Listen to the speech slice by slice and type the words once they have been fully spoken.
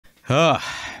Oh,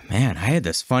 man, I had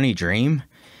this funny dream.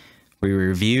 We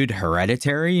reviewed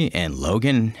Hereditary, and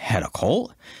Logan had a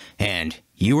cult, and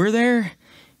you were there,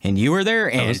 and you were there,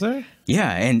 and I was there?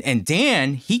 Yeah, and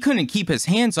Dan, he couldn't keep his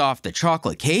hands off the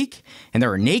chocolate cake, and there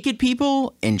were naked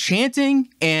people and chanting,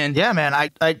 and Yeah, man, I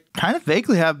kind of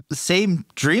vaguely have the same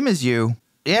dream as you.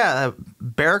 Yeah,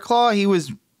 Bear Claw, he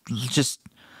was just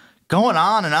going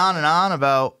on and on and on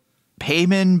about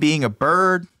Payman being a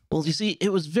bird. Well, you see,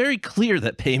 it was very clear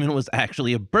that Payman was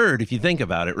actually a bird, if you think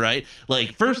about it, right?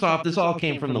 Like, first off, this all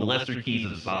came from the Lesser Keys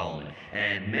of Solomon.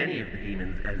 And many of the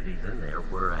demons, as these in there,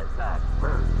 were, in fact,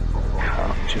 birds.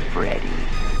 Come to Freddy.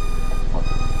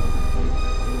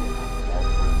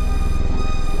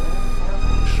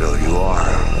 So you are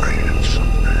afraid of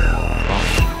something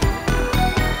else.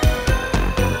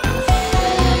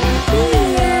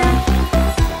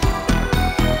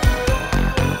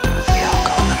 We all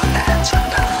go a little mad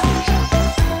sometimes.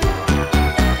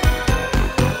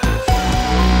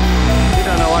 You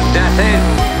don't know what death is.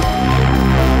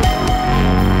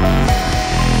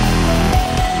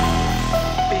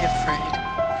 Be afraid.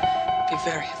 Be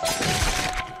very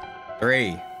afraid.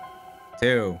 3,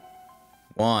 2,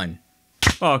 1.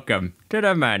 Welcome to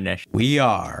the madness. We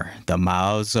are the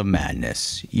Mouths of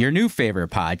Madness, your new favorite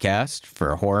podcast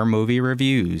for horror movie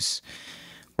reviews.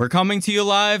 We're coming to you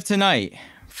live tonight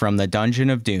from the Dungeon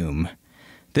of Doom.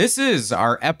 This is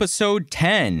our episode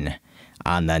 10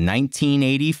 on the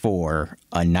 1984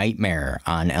 A Nightmare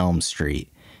on Elm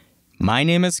Street. My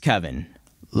name is Kevin.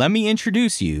 Let me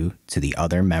introduce you to the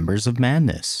other members of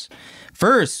Madness.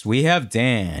 First, we have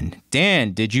Dan.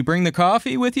 Dan, did you bring the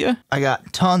coffee with you? I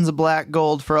got tons of black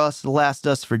gold for us to last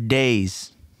us for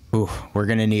days. Ooh, we're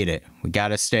gonna need it. We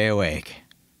gotta stay awake.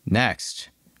 Next,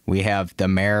 we have the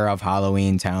mayor of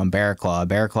Halloween Town, Bear Claw.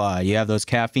 Bear Claw, you have those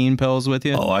caffeine pills with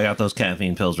you? Oh, I got those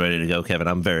caffeine pills ready to go, Kevin.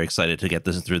 I'm very excited to get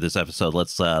this through this episode.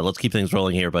 Let's keep things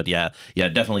rolling here. But yeah,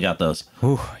 definitely got those.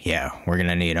 Ooh, yeah, we're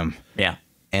gonna need them. Yeah.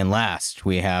 And last,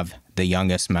 we have the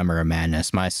youngest member of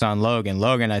Madness, my son Logan.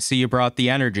 Logan, I see you brought the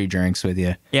energy drinks with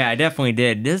you. Yeah, I definitely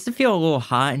did. Does it feel a little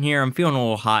hot in here? I'm feeling a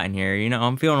little hot in here, you know?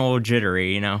 I'm feeling a little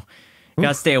jittery, you know?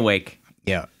 Gotta stay awake.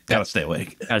 Yeah, Gotta stay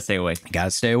awake. Gotta stay awake.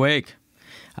 gotta stay awake.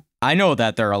 I know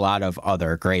that there are a lot of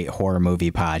other great horror movie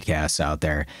podcasts out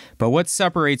there, but what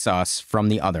separates us from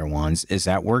the other ones is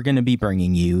that we're going to be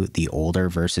bringing you the older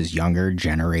versus younger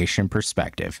generation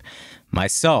perspective.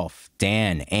 Myself,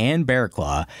 Dan, and Bear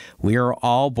Claw, we are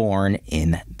all born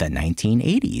in the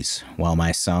 1980s, while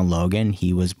my son Logan,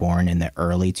 he was born in the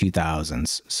early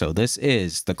 2000s. So this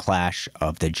is the clash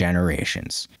of the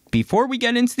generations. Before we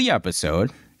get into the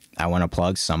episode, I want to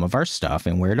plug some of our stuff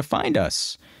and where to find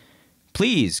us.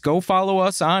 Please go follow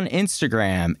us on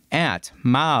Instagram at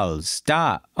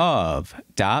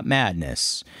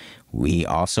mouths.of.madness. We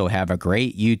also have a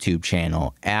great YouTube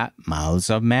channel at Mouths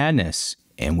of Madness.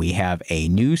 And we have a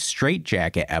new Straight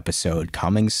Jacket episode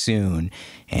coming soon.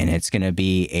 And it's going to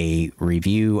be a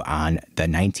review on the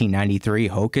 1993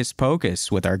 Hocus Pocus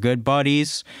with our good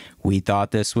buddies. We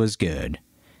thought this was good.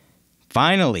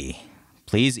 Finally,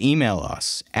 please email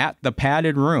us at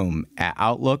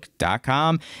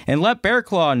thepaddedroom@outlook.com and let Bear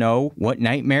Claw know what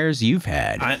nightmares you've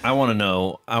had. I want to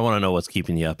know. I want to know what's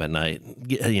keeping you up at night.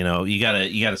 You know, you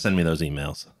gotta send me those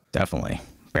emails. Definitely.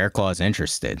 Bear Claw's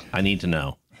interested. I need to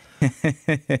know.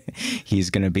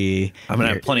 He's going to be... I'm going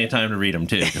to have plenty of time to read them,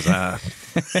 too, because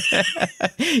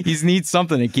he needs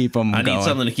something to keep him going. I need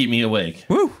something to keep me awake.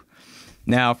 Woo!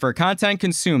 Now, for content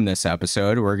consumed this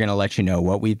episode, we're going to let you know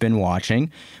what we've been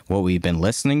watching, what we've been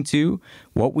listening to,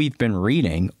 what we've been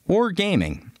reading, or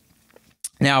gaming.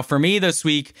 Now, for me this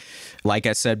week, like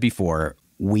I said before,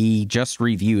 we just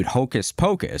reviewed Hocus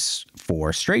Pocus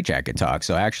for Straight Jacket Talk.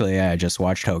 So actually, I just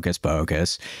watched Hocus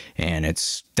Pocus, and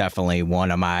it's definitely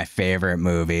one of my favorite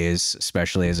movies,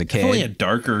 especially as a kid. Definitely a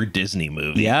darker Disney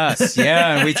movie. Yes,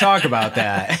 yeah, and we talk about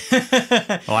that.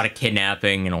 A lot of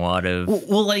kidnapping and a lot of...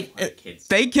 Well, like, kids.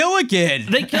 They kill a kid.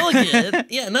 they kill a kid.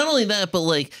 Yeah, not only that, but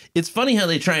like, it's funny how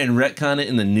they try and retcon it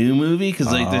in the new movie,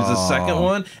 because like there's a second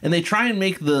one, and they try and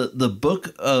make the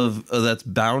book of that's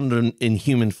bound in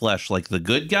human flesh like the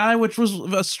good guy, which was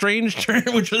a strange turn,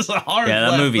 which was a hard Yeah,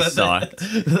 that left movie sucked.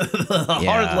 The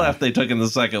hard left they took in the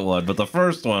second one, but the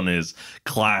first one is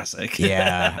classic.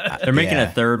 Yeah. They're making Yeah.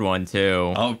 a third one,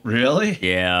 too. Oh, really?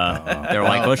 Yeah. They're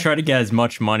like, let's try to get as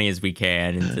much money as we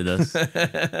can into this.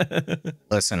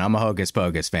 Listen, I'm a Hocus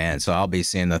Pocus fan, so I'll be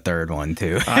seeing the third one,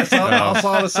 too. I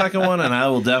saw the second one, and I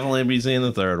will definitely be seeing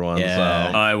the third one.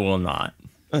 Yeah. So. I will not.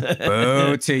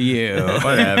 Boo to you.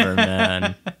 Whatever,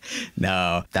 man.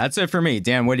 No, that's it for me.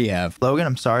 Dan, what do you have? Logan,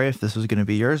 I'm sorry if this was going to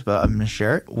be yours, but I'm going to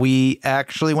share it. We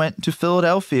actually went to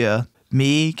Philadelphia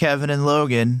me, Kevin, and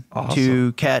Logan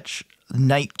to catch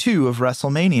night 2 of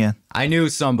WrestleMania. I knew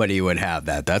somebody would have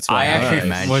that. That's why I actually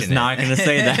mentioned was not going to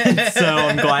say that, so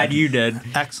I'm glad you did.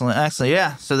 Excellent.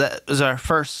 Yeah. So that was our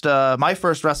first, my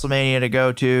first WrestleMania to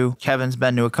go to. Kevin's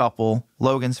been to a couple.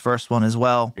 Logan's first one as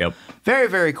well. Yep. Very,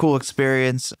 very cool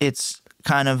experience. It's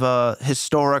kind of a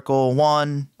historical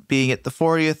one, being at the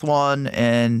 40th one,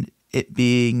 and it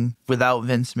being without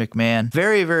Vince McMahon.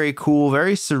 Very, very cool,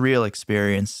 very surreal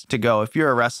experience to go. If you're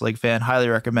a wrestling fan, highly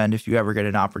recommend if you ever get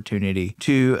an opportunity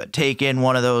to take in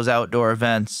one of those outdoor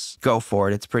events, go for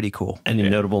it. It's pretty cool. Any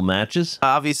notable matches?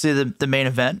 Obviously, the main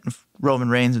event, Roman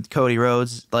Reigns with Cody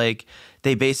Rhodes, like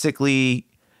they basically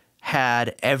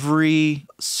had every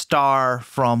star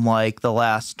from like the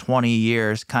last 20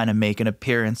 years kind of make an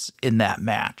appearance in that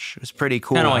match. It was pretty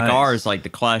cool. Kind of like ours, like the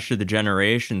Clash of the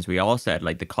Generations. We also had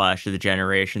like the Clash of the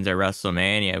Generations at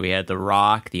WrestleMania. We had The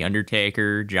Rock, The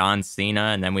Undertaker, John Cena,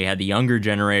 and then we had the younger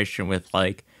generation with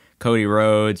like Cody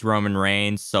Rhodes, Roman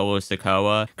Reigns, Solo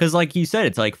Sikoa. Because like you said,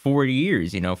 it's like 40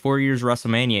 years, 40 years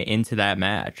WrestleMania into that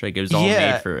match. Like it was all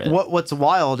made for it. What's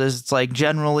wild is it's like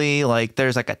generally like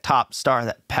there's like a top star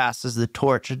that passes the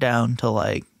torch down to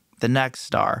like the next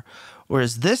star.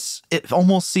 Whereas this, it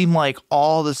almost seemed like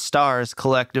all the stars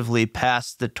collectively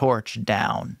passed the torch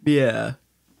down. Yeah.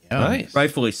 Nice.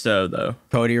 Rightfully so, though.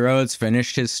 Cody Rhodes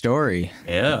finished his story.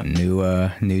 Yeah. New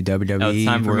WWE Now it's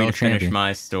time for me to finish champion.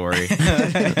 my story.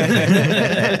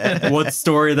 What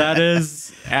story that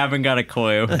is, I haven't got a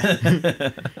clue.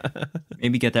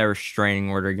 Maybe get that restraining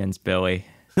order against Billy.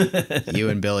 You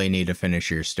and Billy need to finish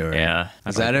your story. Yeah.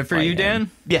 Is that it for you, Dan?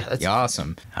 Yeah, that's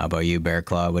Awesome. How about you, Bear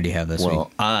Claw? What do you have this week?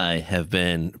 Well, I have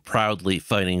been proudly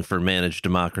fighting for managed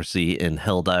democracy in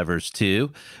Helldivers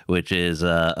 2, which is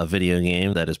a video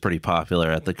game that is pretty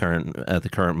popular at the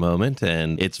current moment,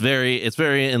 and it's very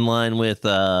in line with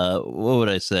what would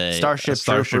I say? Starship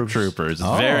Troopers. It's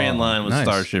very in line with nice.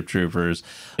 Starship Troopers.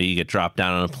 You get dropped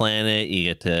down on a planet, you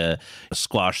get to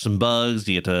squash some bugs,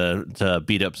 you get to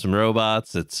beat up some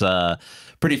robots. It's a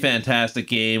pretty fantastic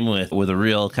game with a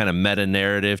real kind of meta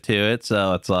narrative to it.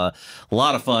 So it's a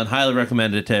lot of fun. Highly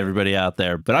recommend it to everybody out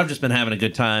there. But I've just been having a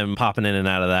good time popping in and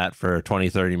out of that for 20,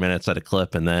 30 minutes at a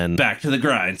clip and then back to the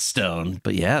grindstone.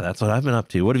 But yeah, that's what I've been up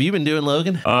to. What have you been doing,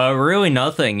 Logan? Really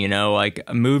nothing,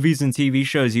 like movies and TV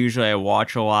shows usually I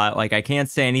watch a lot. Like I can't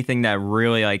say anything that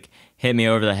really like hit me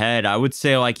over the head. I would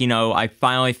say like, I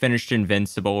finally finished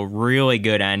Invincible. Really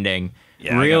good ending.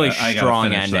 Yeah, really I gotta strong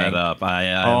finish ending. that up.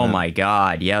 Oh my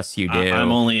God. Yes, you do. I've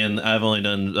only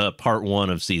done part 1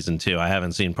 of season 2. I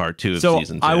haven't seen part 2 of So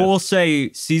season 2. I will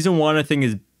say season 1 I think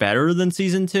is better than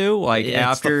season 2. Like It's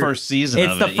after the first season.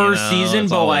 it's of the it, first season, it's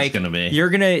but always like gonna be.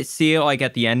 you're gonna see it like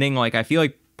at the ending. Like I feel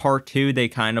like part 2 they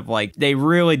kind of like they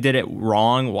really did it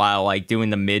wrong while like doing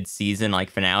the mid-season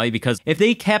like finale, because if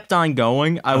they kept on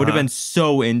going I would have been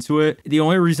so into it. The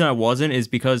only reason I wasn't is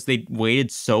because they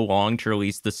waited so long to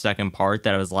release the second part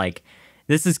that I was like,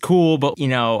 this is cool, but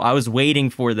I was waiting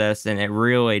for this and it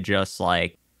really just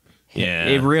like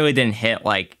it really didn't hit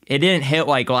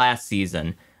like last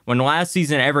season. When last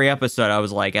season, every episode, I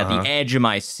was like at the edge of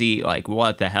my seat, like,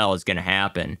 what the hell is going to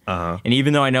happen? And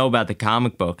even though I know about the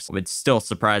comic books, it's still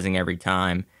surprising every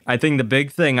time. I think the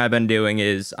big thing I've been doing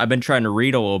is I've been trying to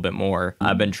read a little bit more.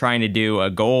 I've been trying to do a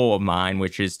goal of mine,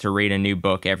 which is to read a new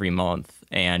book every month.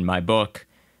 And my book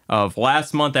of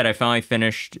last month that I finally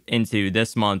finished into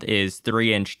this month is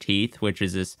 3-Inch Teeth, which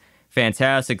is this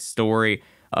fantastic story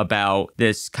about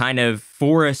this kind of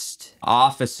forest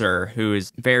officer who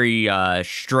is very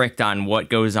strict on what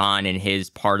goes on in his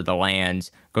part of the land,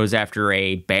 goes after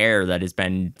a bear that has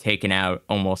been taking out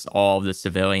almost all of the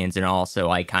civilians and also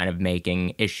like kind of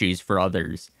making issues for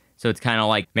others. So it's kind of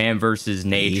like man versus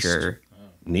nature.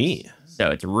 Neat. So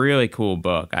it's a really cool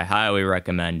book. I highly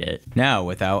recommend it. Now,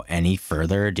 without any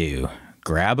further ado,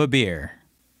 grab a beer,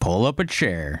 pull up a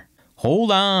chair,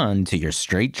 hold on to your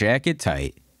straitjacket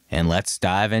tight, and let's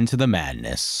dive into the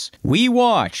madness. We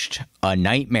watched A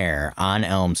Nightmare on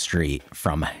Elm Street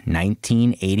from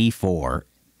 1984.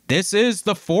 This is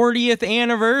the 40th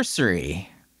anniversary.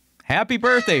 Happy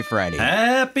birthday, Freddy.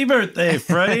 Happy birthday,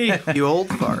 Freddy. you old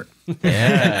fart.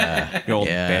 Yeah. You old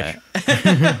Yeah.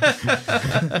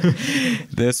 bitch.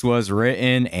 This was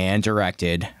written and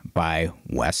directed by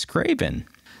Wes Craven.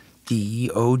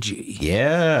 The OG.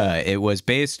 Yeah, it was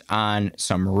based on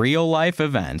some real life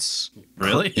events.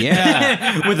 Really?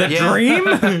 Yeah. With a dream?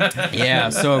 Yeah,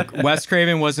 so Wes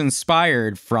Craven was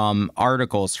inspired from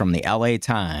articles from the LA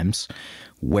Times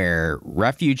where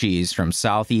refugees from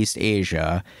Southeast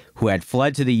Asia who had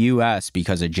fled to the U.S.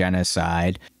 because of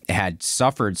genocide had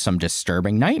suffered some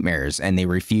disturbing nightmares and they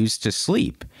refused to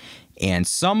sleep. And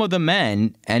some of the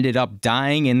men ended up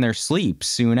dying in their sleep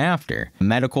soon after.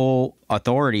 Medical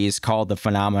authorities called the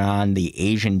phenomenon the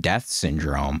Asian death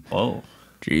syndrome. Oh,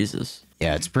 Jesus.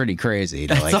 Yeah, it's pretty crazy.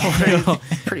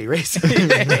 Pretty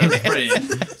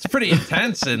racist. it's pretty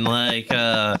intense and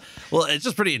well, it's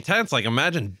just pretty intense. Like,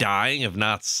 imagine dying of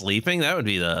not sleeping. That'd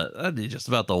be just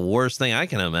about the worst thing I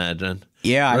can imagine.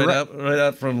 Yeah, right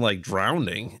up from like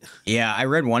drowning. Yeah, I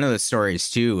read one of the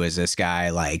stories too. Was this guy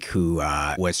who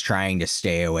was trying to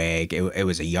stay awake? It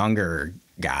was a younger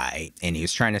guy, and he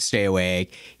was trying to stay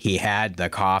awake. He had the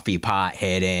coffee pot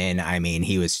hidden. I mean,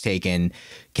 he was taking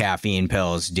caffeine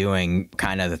pills, doing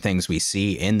kind of the things we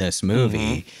see in this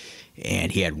movie.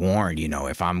 And he had warned,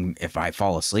 if I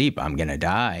fall asleep, I'm gonna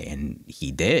die, and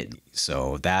he did.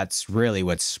 So that's really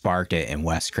what sparked it in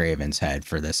Wes Craven's head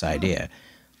for this idea.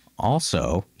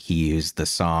 Also, he used the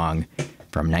song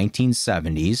from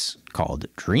 1970s called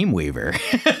Dreamweaver.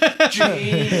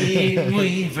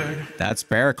 Dreamweaver. That's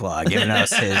Bear Claw giving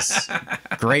us his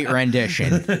great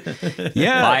rendition.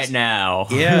 Yeah. Right now.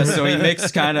 Yeah, so he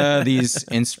mixed kind of these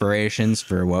inspirations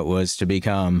for what was to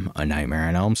become A Nightmare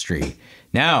on Elm Street.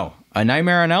 Now, A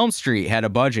Nightmare on Elm Street had a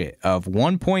budget of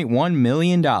 $1.1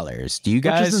 million. Do you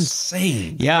guys... Which is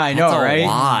insane. Yeah, I know, That's right? a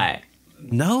lot.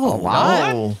 No.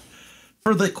 Wow.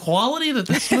 For the quality that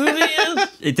this movie is?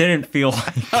 It didn't feel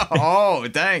like Oh,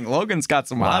 dang. Logan's got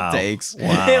some hot takes.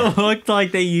 Wow. it looked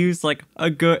like they used like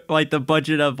the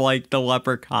budget of like the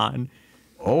Leprechaun.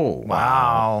 Oh,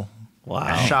 wow.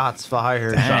 Wow. Shots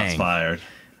fired. Dang. Shots fired.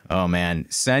 Oh, man.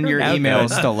 Send your Okay.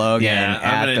 emails to Logan Yeah, I'm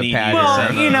at gonna the need Patterson. you to Well,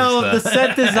 send you know, the stuff.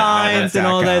 set designs and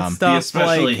all that .com. The stuff.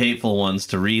 especially Like, hateful ones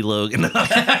to Logan.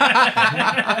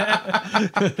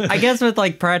 I guess with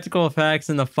like practical effects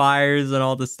and the fires and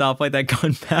all the stuff, like that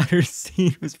gunpowder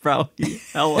scene was probably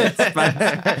hella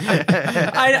expensive.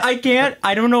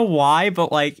 I don't know why,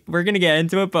 but like we're gonna get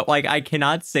into it, but like I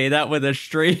cannot say that with a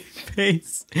straight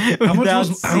face without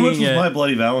seeing it. My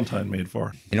Bloody Valentine made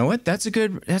for? You know what? That's a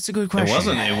good question. It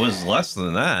wasn't. It was less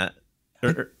than that.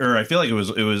 Or I feel like it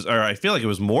was. Or I feel like it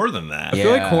was more than that.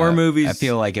 feel like horror movies I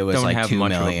feel like it was don't like have 2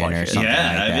 much of a million or budget. something. Yeah,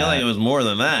 like I feel that. like it was more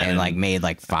than that, and like made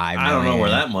like 5 million. I don't know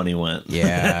where that money went.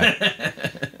 Yeah.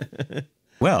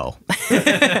 Well,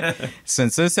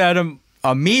 since this had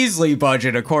a measly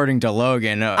budget, according to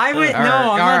Logan. I'm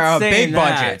not a saying big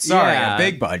that. budget. Sorry, Yeah, a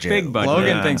big budget. big budget.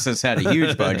 Logan Yeah. thinks this had a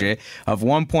huge budget of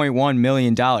 $1.1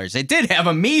 million. It did have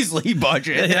a measly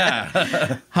budget.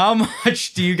 Yeah. How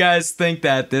much do you guys think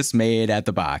that this made at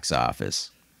the box office?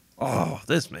 Oh,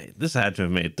 this had to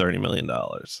have made $30 million.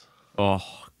 Oh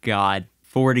God,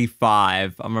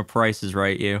 45. I'm gonna Price is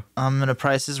Right you. I'm going to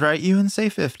Price is Right you and say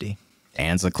 50.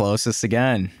 Dan's the closest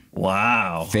again.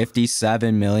 Wow.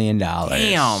 $57 million.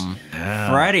 Damn,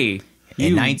 Freddy.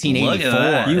 In Look 1984. at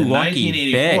that. You In lucky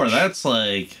 1984. bitch. That's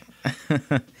like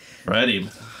Freddie.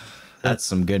 That's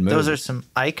some good movies. Those are some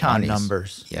icon Funnies.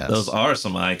 numbers. Yes. Those are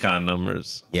some icon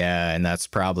numbers. Yeah, and that's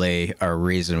probably a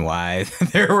reason why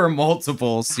there were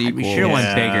multiple sequels. We should have went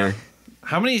Yeah. bigger.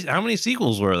 How many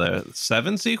sequels were there?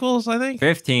 7 sequels, I think.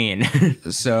 15.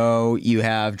 So you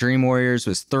have Dream Warriors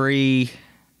was 3,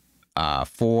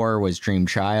 4 was Dream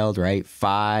Child, right?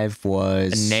 5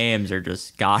 was. The names are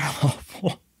just god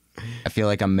awful. I feel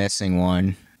like I'm missing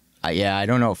one. Yeah, I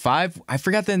don't know. 5. I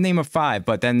forgot the name of 5,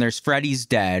 but then there's Freddy's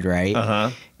Dead, right?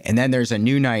 And then there's a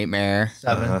New Nightmare.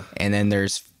 7. And then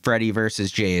there's Freddy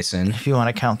versus Jason. If you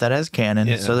want to count that as canon.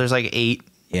 Yeah. So there's like 8.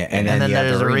 Yeah, And then you have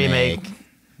there's the a remake.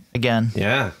 Again.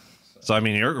 Yeah. So I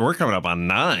mean, we're coming up on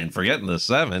 9, forgetting the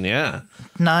 7. Yeah.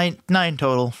 9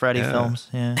 total Freddy films.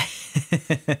 Yeah.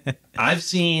 I've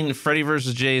seen Freddy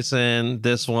vs. Jason,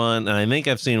 this one, and I think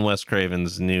I've seen Wes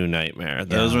Craven's New Nightmare.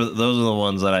 Those are the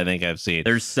ones that I think I've seen.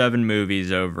 There's 7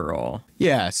 movies overall.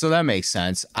 Yeah, so that makes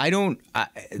sense. The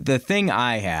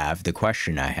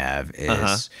question I have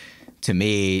is, to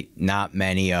me, not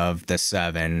many of the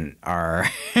 7 are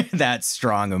that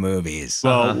strong of movies.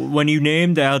 Well, when you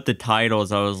named out the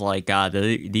titles, I was like, God,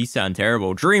 these sound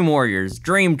terrible. Dream Warriors,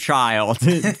 Dream Child,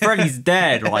 Freddy's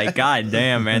Dead. Like, God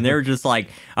damn, man. They were just like,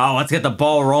 oh, let's get the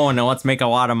ball rolling and let's make a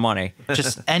lot of money.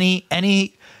 Just any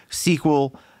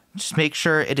sequel, just make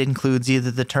sure it includes either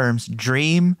the terms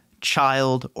Dream,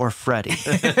 Child, or Freddy.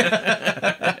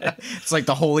 It's like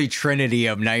the holy trinity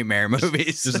of nightmare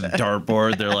movies. Just a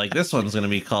dartboard. They're like, this one's going to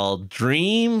be called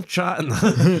Dream Child.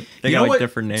 They got like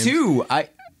different names. Too,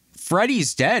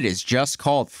 Freddy's Dead is just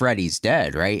called Freddy's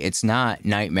Dead, right? It's not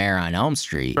Nightmare on Elm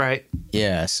Street. Right.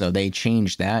 Yeah, so they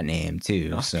changed that name too.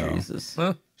 Jesus.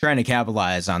 Trying to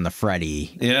capitalize on the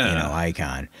Freddy, Yeah.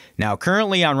 icon. Now,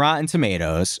 currently on Rotten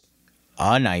Tomatoes,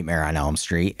 A Nightmare on Elm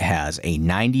Street has a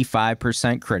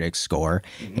 95% critic score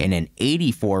and an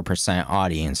 84%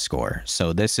 audience score.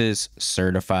 So this is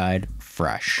certified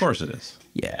fresh. Of course it is.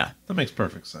 Yeah. That makes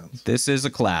perfect sense. This is a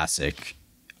classic.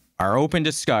 Our open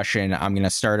discussion, I'm going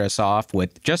to start us off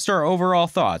with just our overall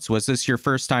thoughts. Was this your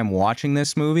first time watching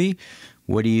this movie?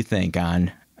 What do you think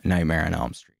on Nightmare on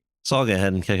Elm Street? So I'll go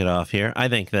ahead and kick it off here. I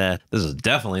think that this is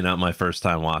definitely not my first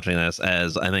time watching this,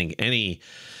 as I think any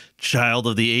child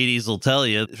of the 80s will tell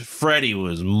you, Freddy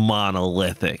was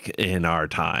monolithic in our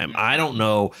time. I don't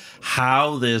know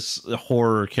how this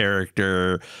horror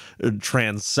character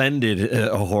transcended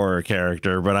a horror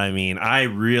character, but I mean, I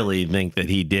really think that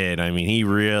he did. I mean,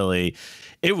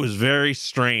 it was very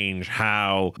strange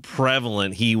how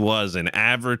prevalent he was in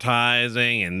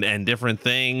advertising and different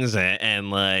things. And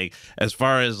like, as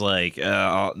far as like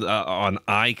on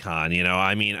Icon, you know,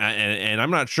 I mean, and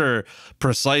I'm not sure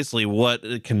precisely what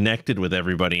connected with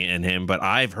everybody in him, but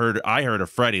I heard of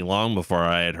Freddy long before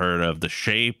I had heard of The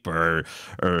Shape or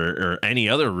any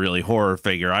other really horror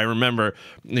figure. I remember,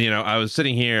 you know, I was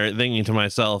sitting here thinking to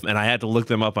myself, and I had to look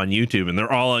them up on YouTube, and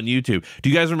they're all on YouTube.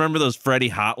 Do you guys remember those Freddy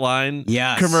Hotline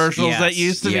commercials that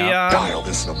used to be on? Dial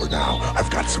this number now. I've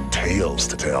got some tales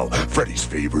to tell. Freddy's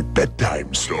favorite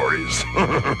bedtime stories.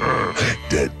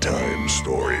 Dead time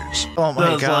stories. Oh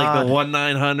my Those, god. like the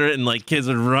 1-900, and like kids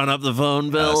would run up the phone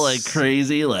bill like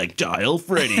crazy, like dial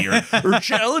Freddy or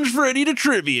challenge Freddy to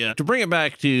trivia. To bring it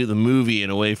back to the movie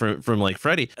and away from like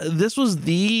Freddy, this was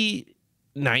the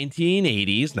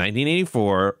 1980s,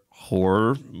 1984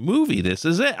 horror movie. This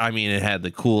is it. I mean, it had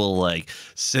the cool like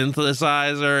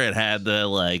synthesizer. It had the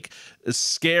like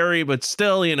scary but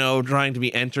still, you know, trying to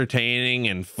be entertaining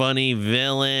and funny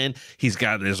villain. He's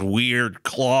got this weird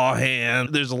claw hand.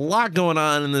 There's a lot going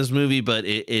on in this movie, but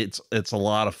it's a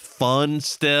lot of fun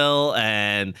still,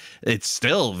 and it's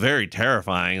still very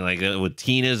terrifying, like with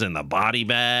Tina's in the body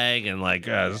bag, and like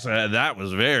that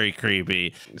was very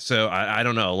creepy. So I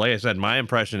don't know, like I said, my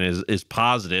impression is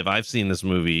positive. I've seen this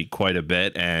movie quite a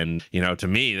bit, and you know, to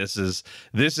me this is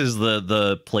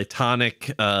the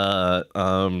platonic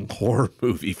horror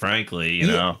movie, frankly, you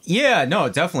know. Yeah, no,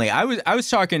 definitely. I was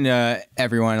talking to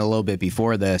everyone a little bit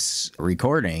before this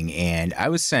recording, and I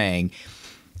was saying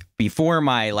before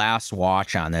my last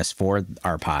watch on this for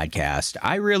our podcast,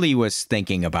 I really was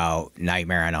thinking about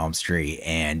Nightmare on Elm Street,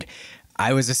 and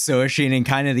I was associating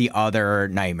kind of the other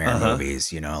Nightmare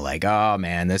movies, you know, like, oh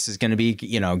man, this is going to be,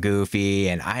 you know, goofy,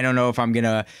 and I don't know if I'm going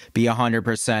to be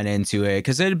 100% into it,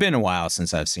 because it had been a while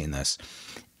since I've seen this.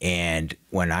 And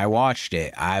when I watched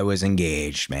it, I was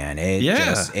engaged, man.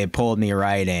 It pulled me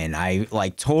right in. I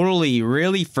like totally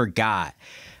really forgot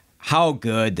how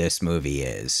good this movie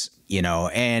is, you know.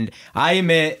 And I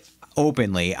admit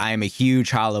openly, I am a huge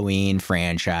Halloween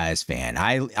franchise fan.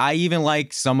 I even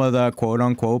like some of the quote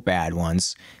unquote bad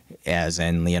ones, as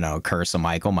in, you know, Curse of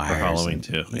Michael Myers. For Halloween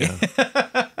too. Yeah.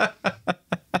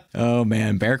 Oh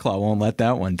man, Bear Claw won't let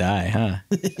that one die, huh?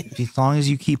 As long as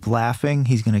you keep laughing,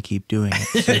 he's gonna keep doing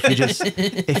it. So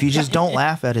if you just don't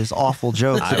laugh at his awful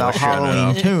jokes about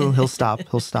Halloween 2, he'll stop.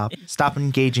 Stop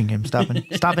engaging him.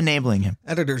 Stop enabling him.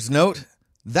 Editor's note: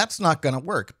 that's not gonna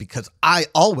work, because I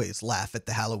always laugh at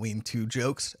the Halloween 2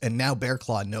 jokes, and now Bear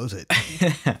Claw knows it.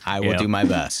 I will do my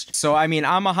best. So I mean,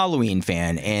 I'm a Halloween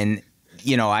fan, and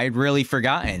you know, I'd really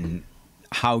forgotten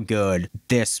how good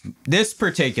this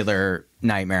particular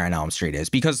Nightmare on Elm Street is,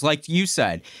 because like you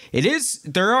said,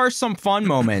 there are some fun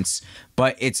moments,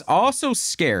 but it's also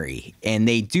scary, and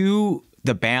they do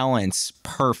the balance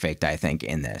perfect, I think,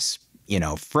 in this. You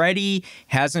know, Freddy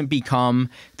hasn't become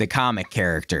the comic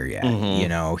character yet. You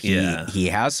know, he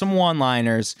has some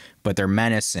one-liners, but they're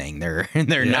menacing. They're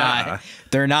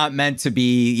not meant to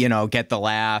be, you know, get the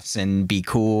laughs and be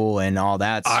cool and all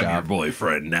that stuff. I'm your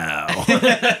boyfriend now.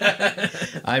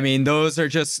 I mean, those are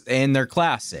just, and they're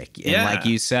classic. And like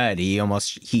you said,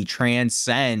 he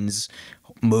transcends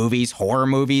movies, horror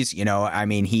movies, you know. I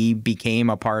mean, he became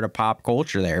a part of pop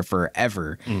culture there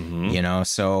forever, you know.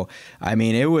 So I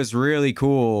mean, it was really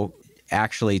cool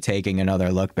actually taking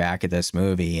another look back at this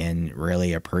movie and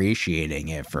really appreciating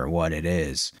it for what it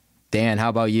is. Dan, how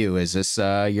about you? Is this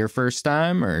your first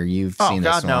time, or you've seen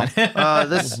this one? No.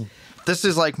 This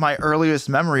is like my earliest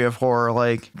memory of horror.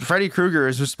 Like, Freddy Krueger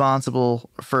is responsible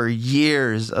for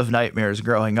years of nightmares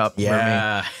growing up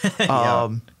for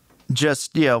me.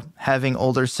 Just, you know, having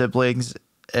older siblings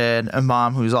and a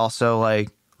mom who's also like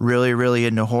really, really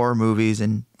into horror movies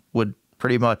and would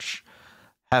pretty much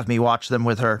have me watch them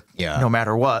with her no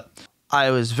matter what.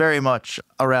 I was very much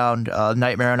around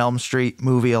Nightmare on Elm Street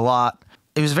movie a lot.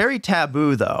 It was very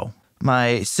taboo, though.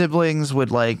 My siblings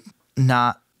would like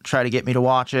not try to get me to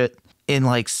watch it. in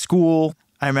like school.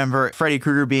 I remember Freddy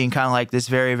Krueger being kind of like this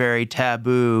very, very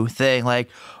taboo thing. Like,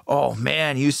 oh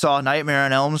man, you saw Nightmare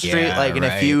on Elm Street. Yeah, like, and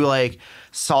if right. you like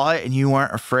saw it and you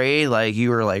weren't afraid, like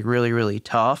you were like really, really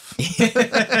tough.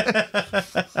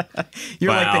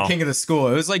 You're like Wow. the king of the school.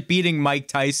 It was like beating Mike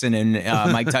Tyson in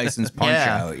Mike Tyson's Punch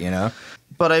Yeah. Out, you know?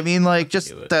 But I mean, like, just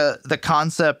the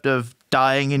concept of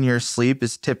dying in your sleep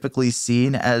is typically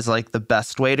seen as like the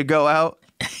best way to go out.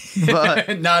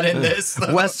 But Not in this.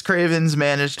 though. Wes Craven's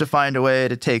managed to find a way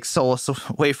to take solace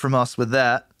away from us with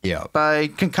that Yeah, by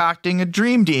concocting a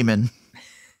dream demon.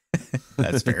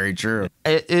 that's very true.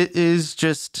 It is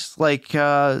just like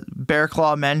Bear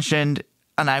Claw mentioned,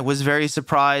 and I was very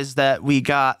surprised that we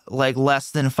got like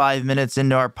less than 5 minutes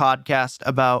into our podcast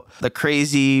about the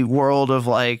crazy world of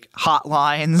like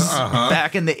hotlines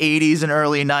back in the 80s and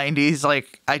early 90s.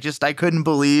 Like I couldn't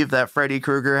believe that Freddy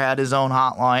Krueger had his own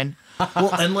hotline.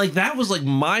 Well, and like that was like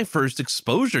my first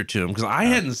exposure to him because I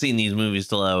hadn't seen these movies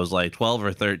till I was like 12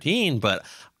 or 13, but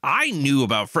I knew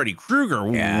about Freddy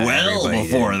Krueger Yeah, well everybody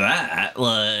before that.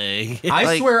 Like, I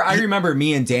Like- swear, I remember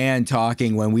me and Dan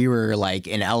talking when we were like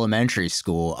in elementary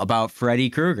school about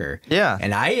Freddy Krueger. Yeah.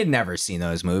 And I had never seen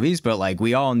those movies, but like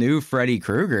we all knew Freddy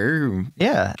Krueger.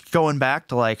 Yeah. Going back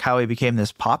to like how he became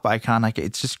this pop icon, like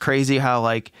it's just crazy how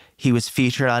like he was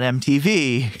featured on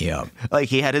MTV. Yep. Like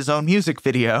he had his own music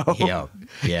video. Yep.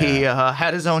 Yeah. He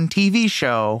had his own TV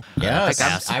show. Yes,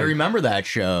 Like, I remember that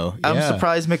show. I'm Yeah.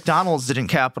 surprised McDonald's didn't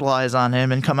capitalize on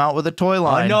him and come out with a toy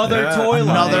line. Another toy line.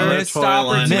 Another Missed toy line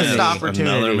opportunity. Missed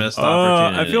opportunity. Another missed I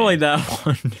opportunity. feel like that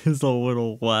one is a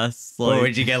little less like. What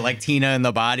would you get, like Tina in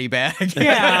the body bag?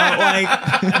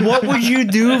 Yeah, like what would you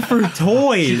do for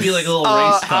toys? It'd be like a little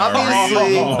race car.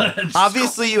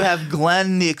 Obviously, you have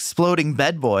Glenn the exploding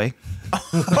bed boy.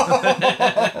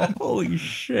 Holy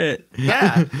shit!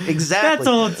 Yeah, exactly. That's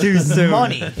a little too soon.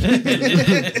 Money.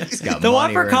 He's got The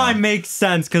money right leprechaun now. makes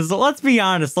sense because let's be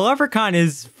honest, the leprechaun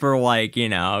is for like You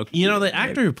know, the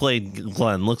actor who played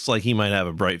Glenn looks like he might have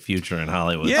a bright future in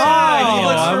Hollywood. Yeah, So, he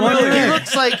looks I familiar. wonder- He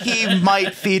looks like he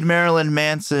might feed Marilyn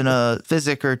Manson a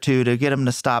physic or two to get him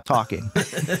to stop talking.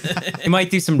 he might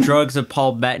do some drugs with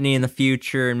Paul Bettany in the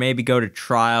future and maybe go to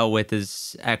trial with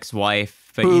his ex-wife.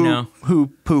 But you know, who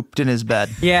pooped in his bed.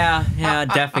 yeah,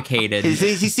 defecated.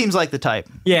 He seems like the type.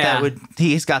 Yeah.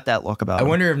 He's got that look about I him.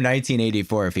 wonder if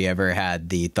 1984, if he ever had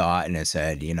the thought in his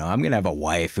head, you know, I'm going to have a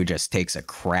wife who just takes a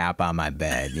crap on my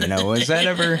bed. You know, was that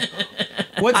ever.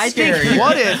 What's I think- scary?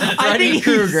 What if I Freddy think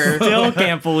Krueger. still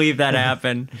can't believe that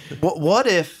happened. what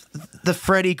if the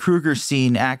Freddy Krueger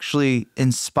scene actually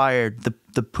inspired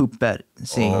the poop bed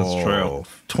scene That's true.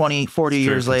 20, 40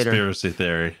 years later? Conspiracy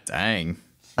theory. Dang.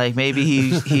 Like maybe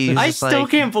he I just still like,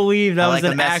 can't believe that I was like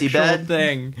a an messy actual bed.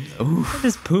 thing. I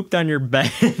just pooped on your bed.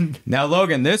 Now,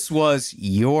 Logan, this was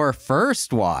your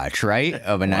first watch, right?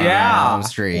 Of a Nightmare Yeah. on Elm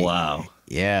Street. Wow.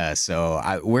 Yeah,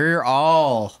 so we're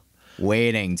all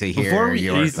waiting to hear Before we,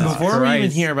 your thoughts. before we even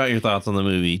Christ. hear about your thoughts on the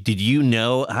movie, did you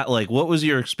know, how, like, what was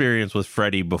your experience with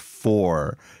Freddy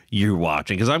before you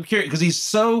watching? Because I'm curious, because he's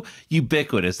so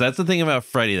ubiquitous. That's the thing about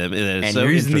Freddy that is And so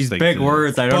you're using these interesting big to me.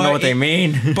 words. I don't know But what they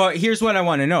mean. But here's what I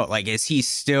want to know. Like, is he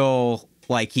still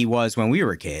like he was when we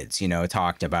were kids, you know,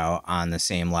 talked about on the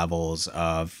same levels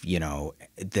of, you know,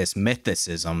 this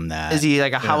mythicism that is he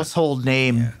like a household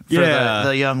name for Yeah.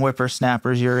 the young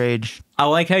whippersnappers your age? I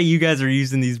like how you guys are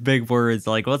using these big words.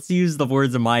 Like, let's use the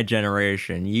words of my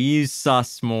generation. You use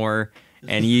sus more,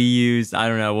 and you use, I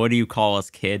don't know, what do you call us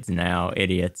kids now?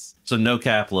 Idiots. So no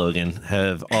cap, Logan.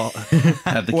 Have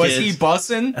the was kids he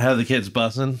bussing? have the kids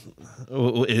bussing?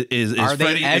 Is Are they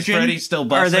Freddy edging? is Freddy still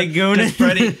bussing? Are they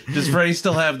gooning? Does Freddy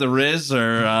still have the Riz,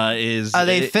 or is Are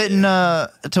they fitting to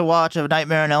watch a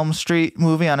Nightmare on Elm Street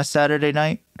movie on a Saturday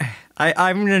night?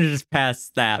 I'm going to just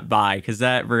pass that by because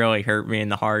that really hurt me in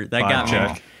the heart. That Vibe got me.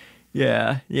 check.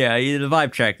 Yeah, the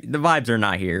vibe check. The vibes are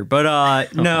not here.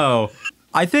 But no,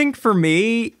 I think for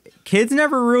me, kids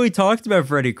never really talked about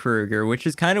Freddy Krueger, which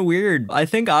is kind of weird. I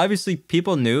think obviously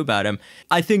people knew about him.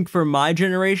 I think for my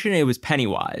generation, it was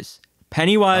Pennywise.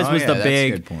 Pennywise Oh, was yeah, the that's a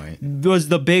big good point. was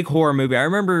the big horror movie. I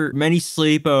remember many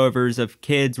sleepovers of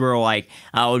kids were like,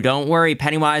 "Oh, don't worry,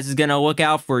 Pennywise is gonna look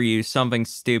out for you," something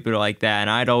stupid like that. And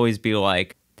I'd always be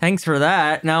like, "Thanks for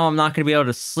that. Now I'm not gonna be able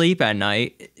to sleep at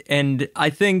night." And I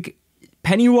think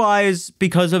Pennywise,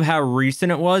 because of how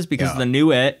recent it was, because the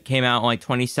new It came out in like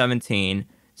 2017,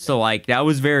 so like that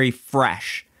was very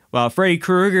fresh. Well, Freddy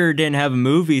Krueger didn't have a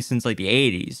movie since like the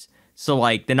 80s. So,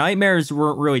 like, the nightmares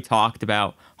weren't really talked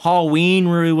about. Halloween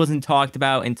really wasn't talked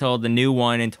about until the new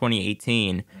one in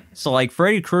 2018. So, like,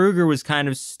 Freddy Krueger was kind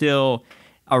of still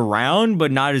around,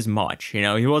 but not as much. You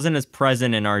know, he wasn't as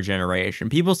present in our generation.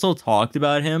 People still talked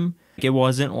about him. It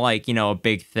wasn't like, you know, a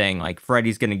big thing like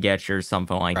Freddy's gonna get you or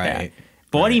something like that.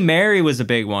 Bloody Mary was a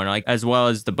big one, like as well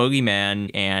as the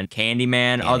Boogeyman and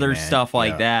Candyman, other stuff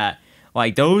like that.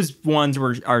 Like those ones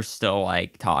are still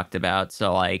like talked about.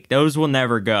 So like those will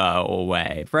never go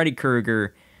away. Freddy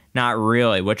Krueger, not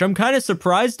really, which I'm kind of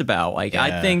surprised about. Like,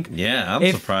 I think... Yeah,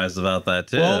 I'm surprised about that,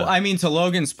 too. Well, I mean, to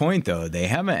Logan's point, though, they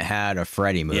haven't had a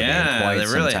Freddy movie in quite there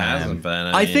some really time. hasn't been.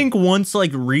 I think once,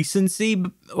 like, recency...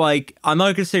 Like, I'm not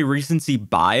going to say recency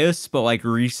bias, but, like,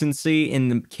 recency in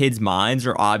the kids' minds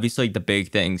are obviously like, the big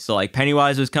thing. So, like,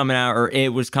 Pennywise was coming out, or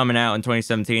It was coming out in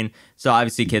 2017. So,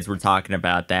 obviously, kids were talking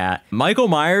about that. Michael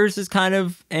Myers is kind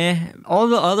of all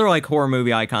the other, like, horror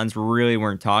movie icons really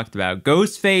weren't talked about.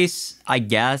 Ghostface, I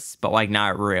guess, but, like,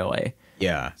 not really.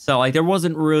 Yeah. So, like, there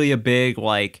wasn't really a big,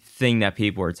 like, thing that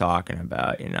people were talking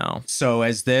about, you know? So,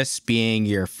 as this being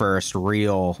your first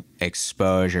real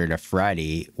exposure to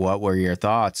Freddy, what were your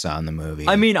thoughts on the movie?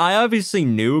 I mean, I obviously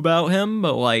knew about him,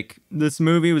 but, like, this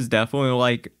movie was definitely,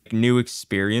 like, a new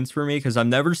experience for me because I've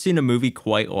never seen a movie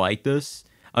quite like this.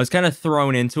 I was kind of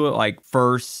thrown into it, like,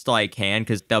 first, like, hand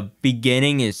because the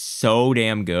beginning is so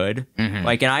damn good.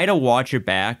 Like, and I had to watch it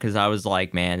back because I was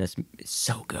like, man, this is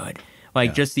so good.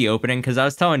 Like, just the opening, because I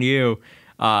was telling you,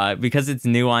 because it's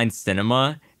New Line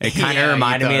Cinema, it kind of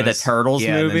reminded me of the Turtles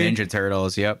movie. The Ninja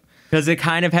Turtles, yep. Because it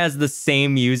kind of has the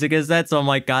same music as that, so I'm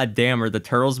like, God damn, are the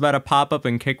Turtles about to pop up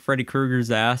and kick Freddy Krueger's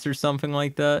ass or something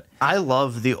like that? I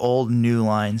love the old New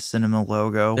Line Cinema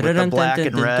logo with the black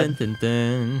and red.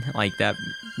 Like that.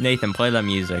 Nathan, play that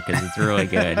music because it's really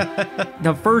good.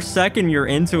 The first second you're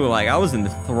into it, like, I was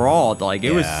enthralled. Like,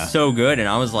 it was so good, and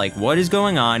I was like, what is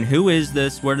going on? Who is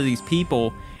this? What are these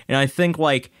people? And I think,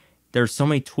 like, there's so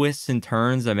many twists and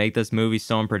turns that make this movie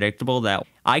so unpredictable that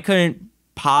I couldn't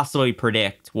possibly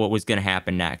predict what was going to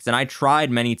happen next. And I tried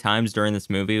many times during this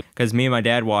movie because me and my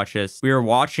dad watched this. We were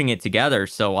watching it together.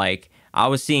 So like I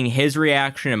was seeing his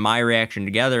reaction and my reaction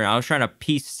together. And I was trying to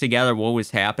piece together what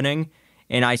was happening.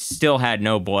 And I still had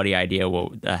no bloody idea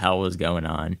what the hell was going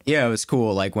on. Yeah, it was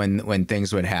cool. Like when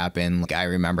things would happen, like I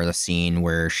remember the scene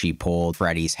where she pulled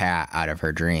Freddy's hat out of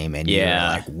her dream, and you were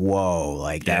like, "Whoa!"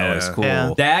 Like that was cool.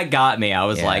 Yeah. That got me. I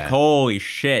was like, "Holy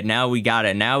shit!" Now we got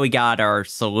it. Now we got our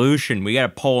solution. We got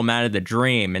to pull him out of the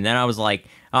dream. And then I was like,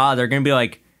 they're gonna be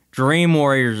like Dream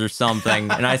Warriors or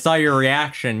something." And I saw your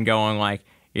reaction, going like,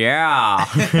 "Yeah."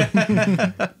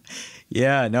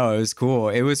 Yeah, no, it was cool.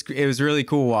 It was really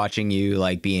cool watching you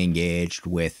like be engaged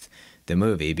with the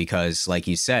movie because like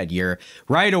you said, you're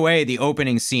right away the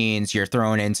opening scenes you're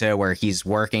thrown into where he's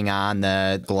working on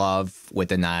the glove with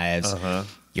the knives.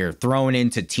 You're thrown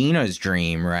into Tina's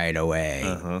dream right away.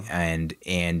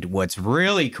 And what's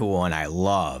really cool and I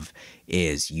love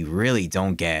is you really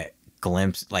don't get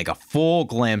like a full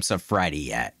glimpse of Freddy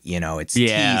yet. You know, it's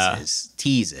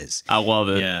teases. I love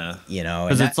it. Yeah. You know,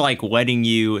 because it's like letting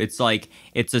you, it's like,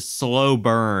 it's a slow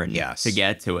burn to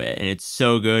get to it. And it's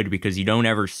so good because you don't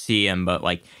ever see him, but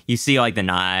like you see like the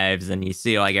knives and you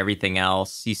see like everything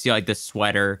else. You see like the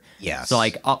sweater. Yes. So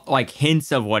like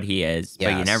hints of what he is,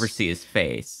 but you never see his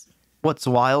face. What's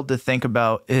wild to think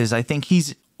about is I think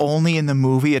he's only in the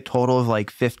movie a total of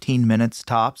like 15 minutes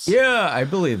tops. Yeah, I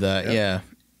believe that. Yeah.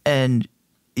 And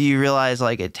you realize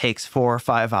like it takes 4 or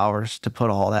 5 hours to put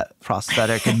all that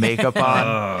prosthetic and makeup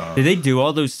on. Did they do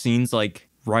all those scenes like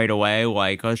right away?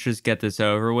 Like, let's just get this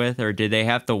over with? Or did they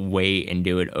have to wait and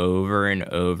do it over and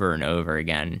over and over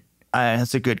again?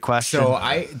 That's a good question.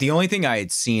 So the only thing I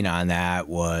had seen on that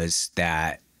was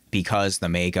that because the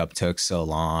makeup took so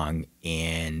long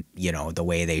and, you know, the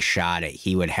way they shot it,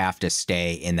 he would have to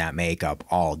stay in that makeup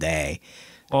all day.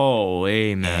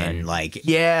 Holy man. And like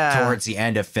towards the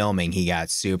end of filming, he got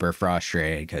super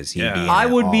frustrated because he'd be in I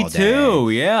would it be all too.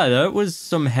 day. Yeah, that was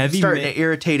some heavy. Starting to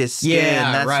irritate his skin.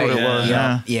 That's what it was.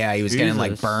 Yeah, he was getting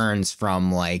like Jesus. burns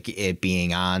from like it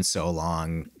being on so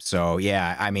long. So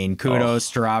yeah, I mean,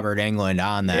 kudos to Robert Englund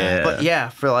on that. But yeah,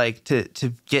 for like to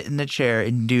get in the chair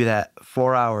and do that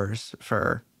 4 hours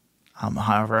for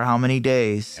however how many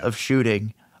days of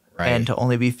shooting. And to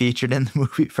only be featured in the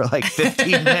movie for like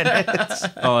 15 minutes.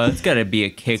 Oh, that's got to be a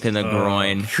kick in the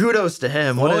groin. Kudos to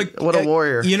him. What a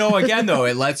warrior. You know, again, though,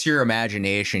 it lets your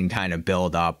imagination kind of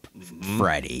build up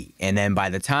Freddy. And then by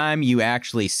the time you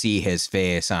actually see his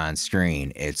face on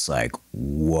screen, it's like,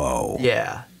 whoa.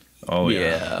 Yeah. Oh,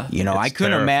 yeah. You know, It's I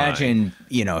couldn't terrifying. imagine,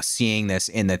 you know, seeing this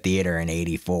in the theater in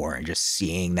 84 and just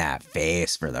seeing that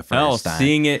face for the first time.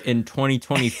 Seeing it in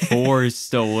 2024 is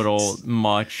still a little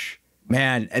much.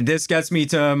 Man, and this gets me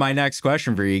to my next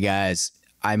question for you guys.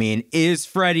 I mean, is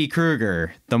Freddy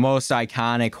Krueger the most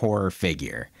iconic horror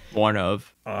figure? One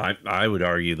of. I would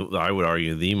argue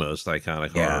the most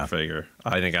iconic horror figure.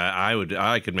 I think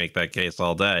I could make that case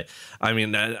all day. I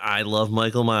mean, I love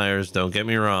Michael Myers. Don't get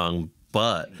me wrong.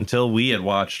 But until we had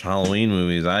watched Halloween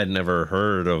movies, I'd never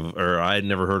heard of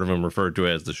him referred to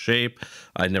as the Shape.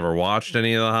 I'd never watched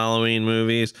any of the Halloween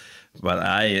movies. But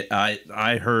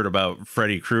I heard about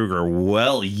Freddy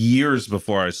Krueger years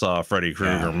before I saw a Freddy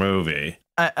Krueger movie.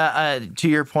 To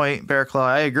your point, Bear Claw,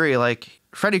 I agree. Like,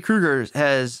 Freddy Krueger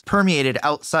has permeated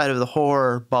outside of the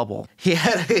horror bubble. He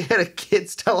had a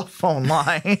kid's telephone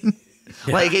line.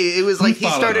 Like it was like he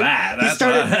started out.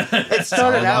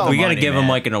 We got to give him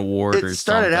like an award or something. It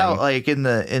started out like in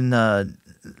the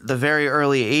very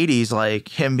early 80s, like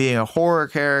him being a horror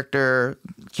character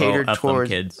catered towards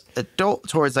kids,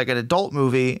 towards like an adult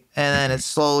movie, and then it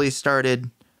slowly started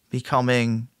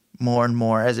becoming more and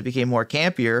more as it became more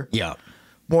campier. Yeah.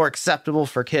 More acceptable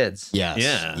for kids. Yes.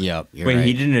 Yeah. Yep. Wait, right.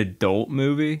 He did an adult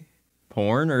movie?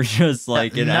 Porn or just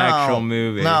like an actual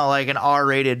movie? No, like an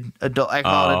R-rated adult. I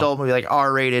call it adult movie, like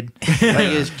R-rated. Like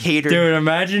it's catered. Dude,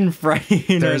 imagine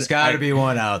Freddy. There's got to be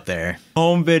one out there.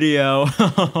 Home video.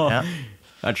 Yeah.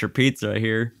 That's your pizza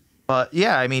here. But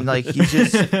yeah, I mean, like he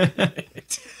just.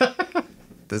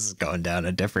 This is going down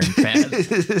a different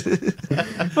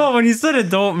path. Well, when you said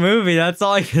adult movie, that's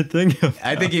all I could think of.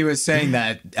 I think he was saying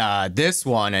that this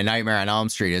one, A Nightmare on Elm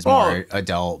Street, is more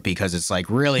adult because it's like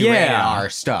really rated R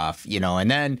stuff, you know.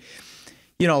 And then,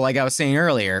 you know, like I was saying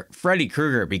earlier, Freddy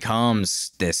Krueger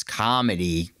becomes this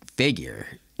comedy figure.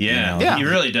 Yeah, you know? He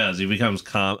really does. He becomes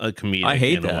a comedic. I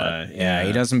hate in that. A way. Yeah,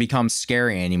 he doesn't become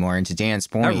scary anymore. And to Dan's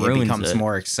point, it becomes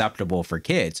more acceptable for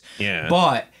kids. Yeah,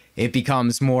 but it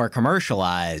becomes more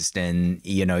commercialized, and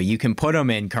you know, you can put them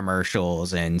in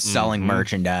commercials and selling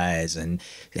merchandise and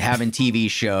having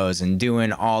TV shows and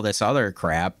doing all this other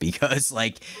crap because,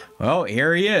 like, well,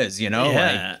 here he is, you know.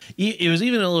 Yeah, it was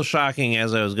even a little shocking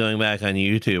as I was going back on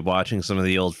YouTube watching some of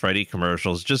the old Freddy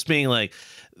commercials, just being like,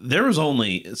 there was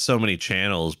only so many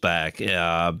channels back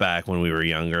when we were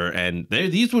younger, and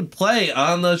these would play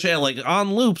on the channel, like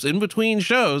on loops in between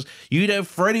shows. You'd have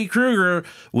Freddy Krueger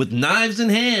with knives in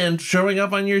hand showing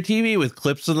up on your TV with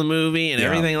clips of the movie and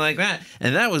everything like that.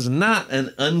 And that was not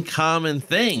an uncommon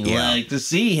thing, like to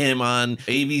see him on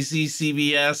ABC,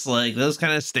 CBS, like those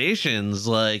kind of stations.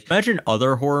 Like, imagine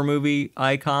other horror movie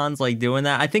icons like doing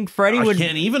that. I think Freddy would. I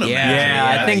can't even imagine.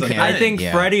 Yeah, I think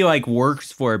Freddy like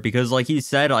works for it because, like he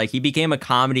said, like he became a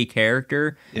comedy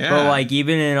character, but like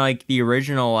even in like the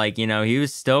original, like, you know, he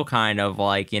was still kind of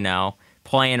like, you know,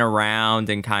 playing around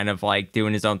and kind of like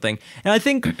doing his own thing. And I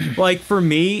think like for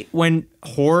me, when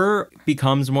horror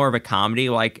becomes more of a comedy,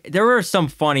 like there were some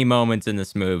funny moments in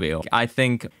this movie. I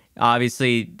think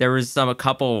obviously there was a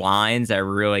couple lines that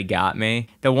really got me.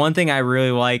 The one thing I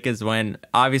really like is when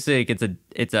obviously like,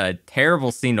 it's a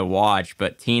terrible scene to watch,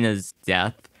 but Tina's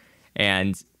death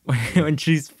and when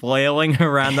she's flailing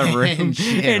around the room and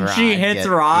she hits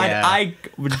Rod, I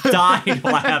died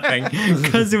laughing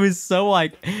because it was so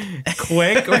like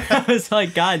quick. I was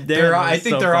like, God damn! I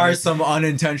think there are some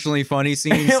unintentionally funny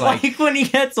scenes, like when he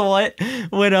gets lit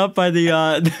up by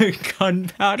the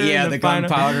gunpowder. Yeah, the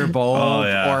gunpowder bowl,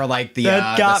 or like the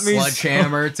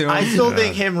sledgehammer to him. I still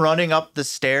think him running up the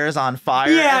stairs on fire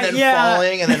and then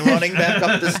falling and then running back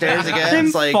up the stairs again. Him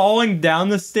it's like falling down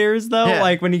the stairs though,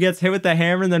 like when he gets hit with the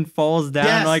hammer and then falls down.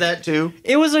 Yes, like that too.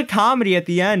 It was a comedy at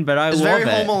the end, but I love very it.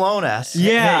 Home Alone-esque.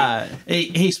 Yeah.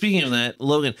 Hey, speaking of that,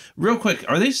 Logan, real quick,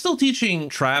 are they still teaching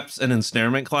traps and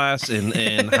ensnarement class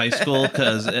in high school?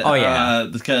 Because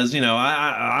because you know,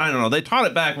 I don't know, they taught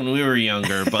it back when we were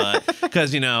younger, but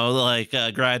because you know, like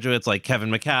graduates like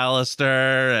Kevin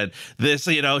McAllister and this,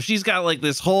 you know, she's got like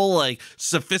this whole like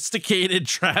sophisticated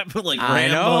trap, like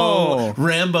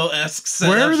Rambo-esque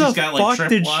setup. Where the she's got, fuck like,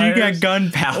 did she get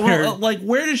gunpowder? Well, like,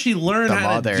 where did she learn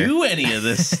how to do any of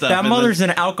this stuff? That mother's an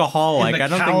alcoholic. I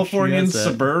don't Californian think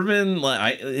suburban.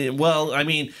 Like, I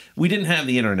mean, we didn't have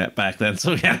the internet back then,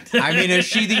 so yeah. I mean, is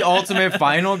she the ultimate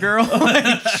final girl? Like,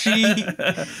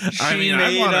 I mean,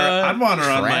 I'd want her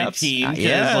on my team.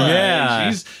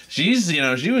 She's you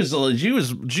know, she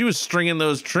was stringing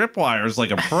those tripwires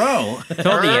like a pro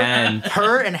till the end.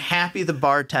 Her and Happy the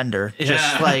bartender,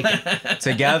 just like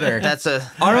together.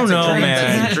 I don't know, man.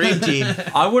 That's a dream team.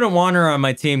 I wouldn't want her on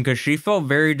my team because she felt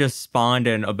very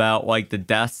despondent about like the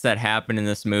deaths that happened in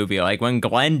this movie. Like when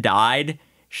Glenn died,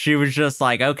 she was just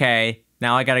like, okay,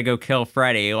 now I gotta go kill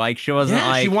Freddy. Like she wasn't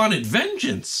like she wanted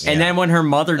vengeance. And then when her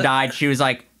mother died, she was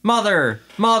like, Mother,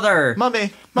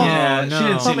 Mummy. Yeah, no. she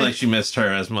didn't seem like she missed her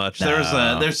as much.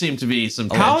 There seemed to be some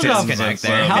How tensions the, and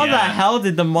stuff. how the Yeah. hell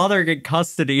did the mother get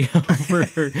custody over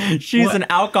her? She's an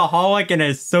alcoholic and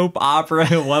a soap opera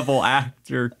level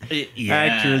actress.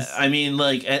 I mean,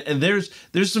 like, and there's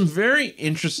some very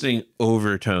interesting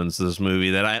overtones to this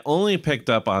movie that I only picked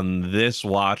up on this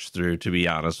watch through, to be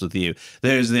honest with you.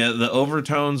 There's the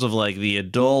overtones of like the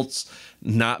adults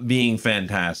not being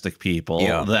fantastic people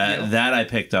that I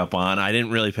picked up on. I didn't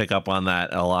really pick up on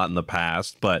that a lot in the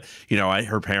past, but you know,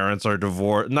 her parents are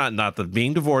divorced. Not that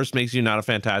being divorced makes you not a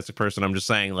fantastic person. I'm just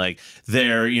saying, like,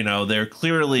 they're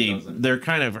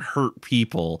kind of hurt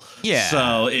people. Yeah.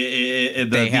 So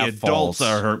the adults faults.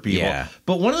 are hurt people. Yeah.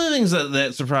 But one of the things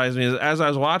that surprised me is, as I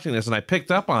was watching this and I picked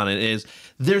up on it, is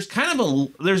there's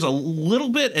a little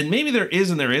bit, and maybe there is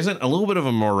and there isn't, a little bit of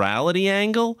a morality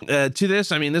angle to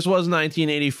this. I mean, this was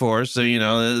 1984, so you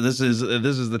know, this is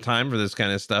the time for this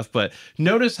kind of stuff. But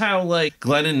notice how, like,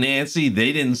 Glenn and Nancy,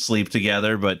 they didn't sleep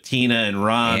together, but Tina and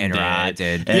Ron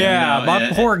did. And, yeah, you know, my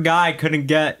poor guy couldn't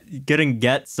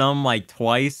get some, like,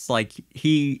 twice. Like,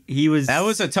 he was. That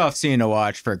was a tough scene to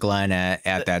watch for Glenn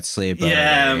at that sleep.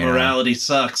 Yeah, morality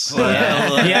sucks. He had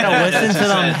to listen to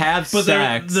them have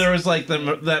sex. There was like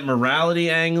that morality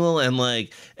angle, and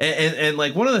like and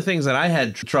like one of the things that I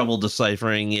had trouble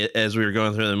deciphering as we were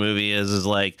going through the movie is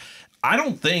like, I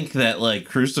don't think that like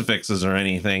crucifixes or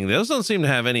anything, those don't seem to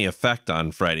have any effect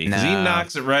on Freddy, because he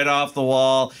knocks it right off the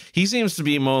wall. He seems to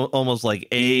be almost like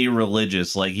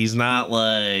religious. Like he's not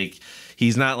like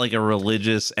a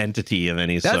religious entity of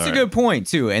any sort. That's a good point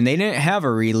too. And they didn't have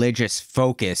a religious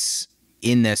focus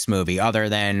in this movie other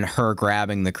than her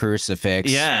grabbing the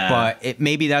crucifix. Yeah. But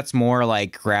maybe that's more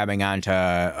like grabbing onto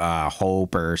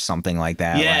hope or something like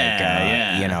that.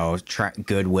 Yeah, You know,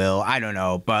 goodwill. I don't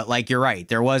know. But like, you're right.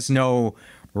 There was no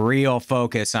real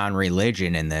focus on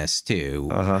religion in this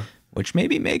too. Which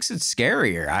maybe makes it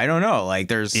scarier. I don't know. Like,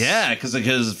 there's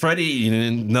because Freddy, you know,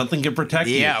 nothing can protect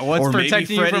you. Yeah, what's or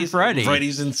protecting you from Freddy?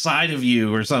 Freddy's inside of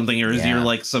you or something, or is your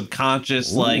like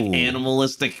subconscious, like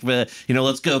animalistic? You know,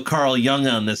 let's go Carl Jung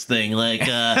on this thing. Like,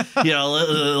 you know,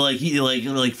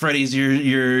 like Freddy's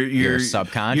your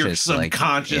subconscious,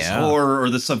 horror, or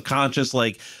the subconscious,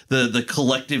 like the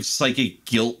collective psychic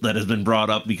guilt that has been brought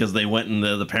up because they went and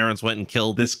the parents went and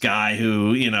killed this guy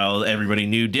who, you know, everybody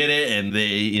knew did it, and they,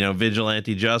 you know,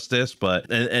 vigilante justice.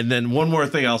 But and then one more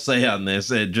thing I'll say on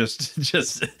this, it just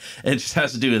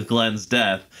has to do with Glenn's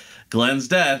death.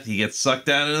 He gets sucked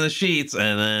down into the sheets,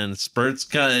 and then spurts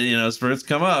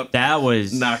come up. That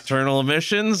was nocturnal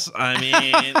emissions. I mean,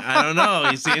 I don't know.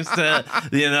 He seems to,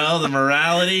 you know, the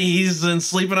morality. He's been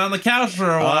sleeping on the couch for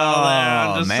a while there.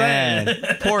 I'm just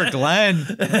saying. Poor Glenn.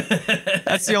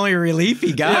 That's the only relief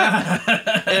he got.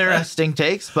 Interesting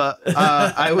takes, but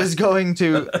I was going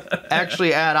to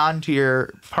actually add on to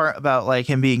your part about like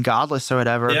him being godless or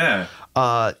whatever. Yeah.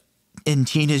 In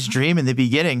Tina's dream in the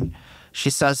beginning, she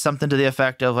says something to the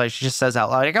effect of, like, she just says out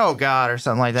loud, like, "Oh God," or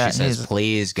something like that. She says,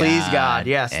 "Please God." Please God.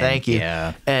 Yes, and, thank you.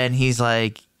 Yeah. And he's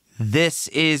like, "This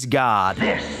is God."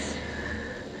 This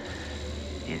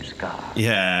is God.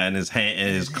 Yeah, and his hand, and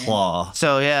his claw.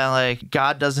 So yeah, like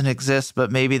God doesn't exist, but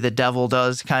maybe the devil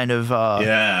does, kind of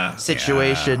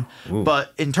situation. Yeah.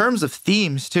 But in terms of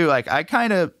themes too, like I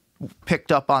kind of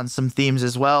picked up on some themes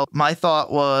as well. My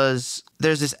thought was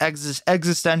there's this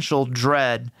existential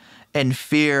dread and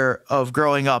fear of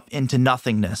growing up into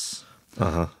nothingness.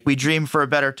 We dream for a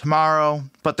better tomorrow,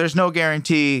 but there's no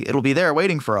guarantee it'll be there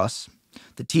waiting for us.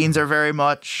 The teens are very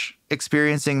much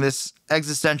experiencing this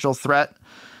existential threat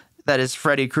that is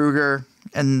Freddy Krueger,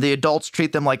 and the adults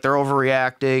treat them like they're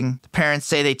overreacting. The parents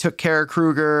say they took care of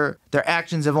Krueger. Their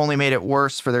actions have only made it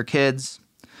worse for their kids.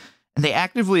 And they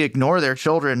actively ignore their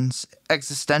children's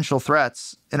existential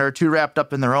threats and are too wrapped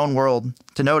up in their own world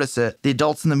to notice it. The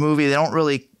adults in the movie, they don't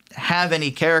really have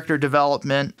any character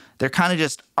development. They're kind of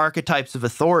just archetypes of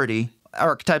authority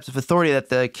that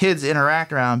the kids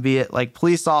interact around, be it like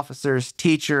police officers,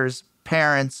 teachers,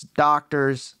 parents,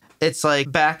 doctors. It's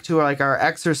like back to like our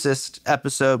Exorcist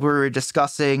episode where we were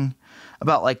discussing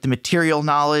about like the material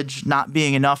knowledge not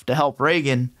being enough to help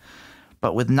Reagan.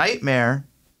 But with Nightmare,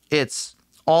 it's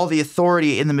all the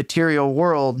authority in the material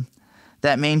world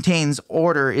that maintains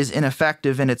order is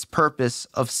ineffective in its purpose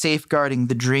of safeguarding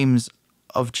the dreams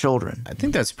of children. I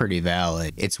think that's pretty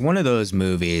valid. It's one of those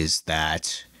movies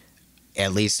that,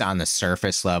 at least on the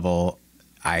surface level,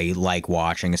 I like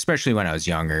watching, especially when I was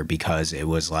younger, because it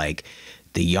was like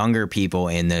the younger people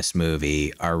in this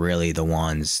movie are really the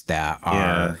ones that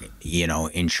are,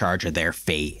 in charge of their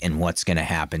fate and what's going to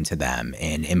happen to them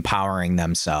and empowering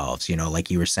themselves.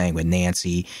 Like you were saying with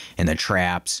Nancy and the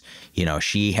traps,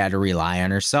 she had to rely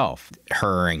on herself.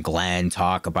 Her and Glenn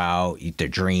talk about the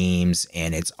dreams,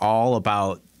 and it's all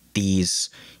about these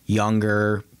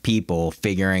younger people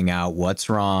figuring out what's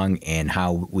wrong and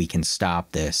how we can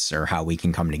stop this or how we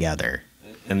can come together.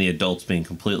 And the adults being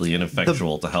completely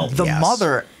ineffectual to help. The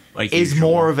mother is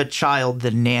more of a child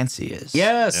than Nancy is.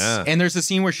 Yes. Yeah. And there's a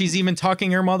scene where she's even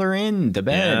tucking her mother in to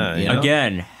bed. Yeah.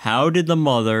 Again, how did the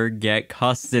mother get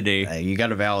custody? You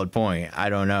got a valid point. I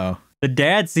don't know. The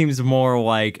dad seems more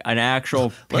like an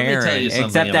actual parent,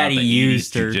 except that he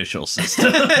used her judicial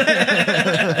system.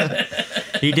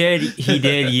 He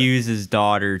did use his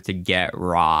daughter to get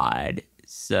Rod.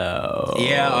 So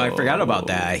yeah, I forgot about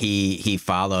that. He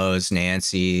follows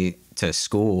Nancy to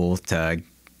school to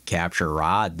capture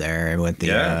Rod there with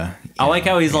the. I like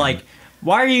how he's like,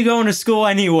 "Why are you going to school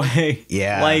anyway?"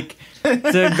 Yeah, like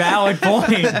it's a valid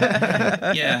point.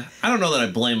 Yeah, I don't know that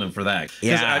I blame him for that.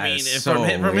 Yeah, I mean,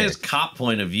 from his cop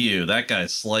point of view, that guy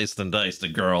sliced and diced a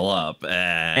girl up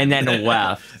and then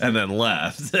left.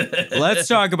 Let's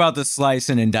talk about the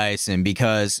slicing and dicing,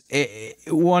 because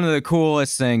one of the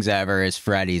coolest things ever is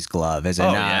Freddy's glove, is it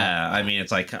not? Yeah, I mean,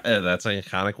 it's like that's an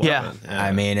iconic weapon. Yeah.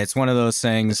 I mean, it's one of those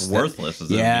things. It's worthless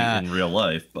in real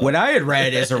life. But. What I had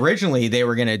read is originally they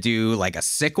were gonna do like a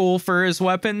sickle for his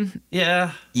weapon.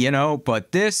 Yeah,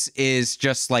 but this is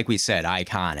just like we said,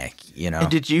 iconic. And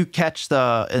did you catch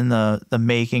in the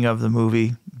making of the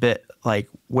movie bit, like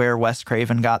where Wes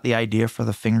Craven got the idea for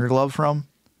the finger glove from?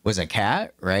 Was a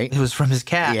cat, right? It was from his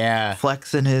cat. Yeah,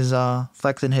 flexing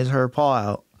her paw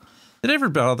out. Did it ever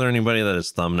bother anybody that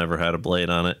his thumb never had a blade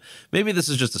on it? Maybe this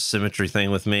is just a symmetry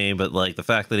thing with me, but like the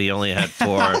fact that he only had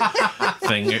 4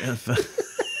 fingers.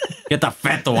 Get the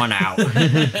fifth one out.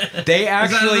 They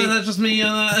actually that's just me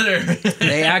on that.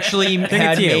 They actually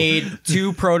had made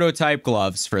 2 prototype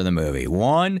gloves for the movie.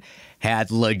 One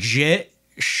had legit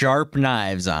sharp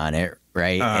knives on it,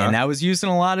 right? And that was used in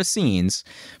a lot of scenes.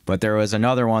 But there was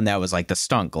another one that was like the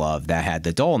stunt glove that had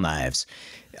the dull knives.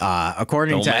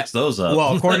 According to mix those up.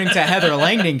 Well, according to Heather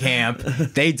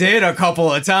Langenkamp, they did a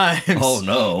couple of times. Oh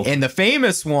no! And the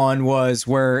famous one was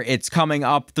where it's coming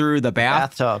up through the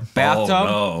bathtub. Oh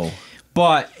no!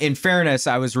 But in fairness,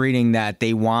 I was reading that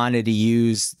they wanted to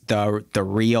use the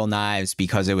real knives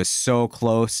because it was so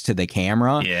close to the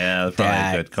camera. Yeah, that's probably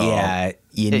a good call. Yeah,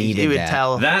 you needed it would that.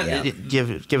 tell that give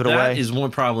it away. That is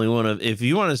probably one of, if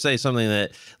you want to say something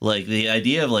that, like the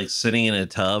idea of like sitting in a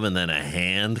tub and then a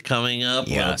hand coming up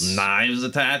with knives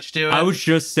attached to it. I was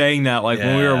just saying that, like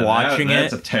when we were watching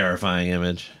that's a terrifying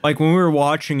image. Like when we were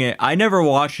watching it, I never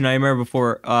watched Nightmare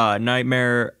before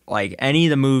Nightmare, like any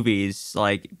of the movies,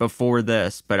 like before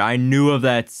this, but I knew of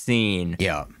that scene.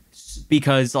 Yeah.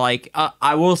 Because like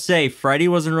I will say Freddy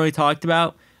wasn't really talked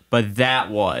about, but that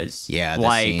was. Yeah, the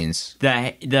like, scenes.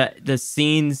 The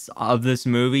scenes of this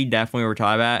movie definitely were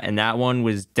talked about, and that one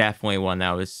was definitely one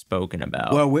that was spoken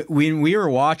about. Well, when we were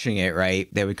watching it,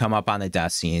 right, they would come up on the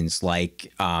death scenes,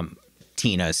 like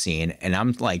Tina's scene, and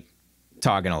I'm like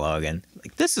talking to Logan,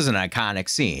 like, this is an iconic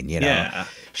scene, Yeah.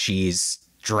 She's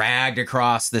dragged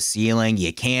across the ceiling.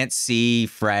 You can't see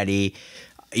Freddy.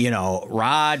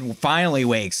 Rod finally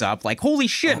wakes up like, holy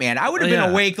shit, man, I would have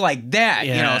been awake like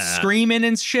that, screaming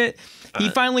and shit. He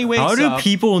finally wakes up. How do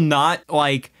people not,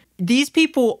 like, these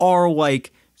people are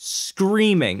like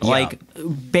screaming, like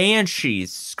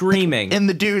banshees screaming in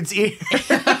the dude's ear.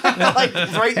 Like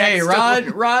right next Rod,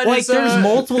 to him. Rod like is, there's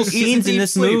multiple he's a scenes in deep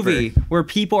this sleeper. movie where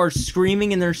people are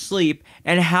screaming in their sleep,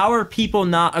 and how are people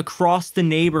not across the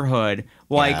neighborhood?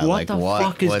 Like, Yeah, what like, the what-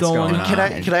 fuck is what's going going on?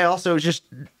 on? Can I also just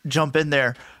jump in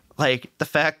there? Like the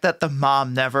fact that the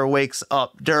mom never wakes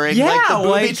up during like the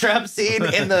booby trap scene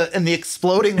in the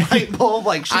exploding light bulb,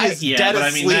 like she's dead but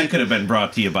asleep. I mean that could have been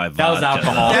brought to you by vodka. That was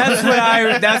alcohol.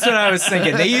 That's what I was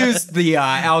thinking. They used the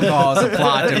alcohol as a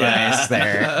plot device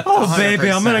there. Oh,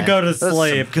 baby, I'm gonna go to some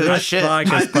sleep. good This shit.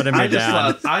 vodka's putting me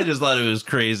down. I just thought it was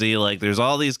crazy. Like, there's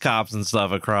all these cops and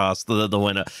stuff across the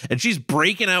window, and she's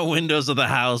breaking out windows of the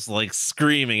house, like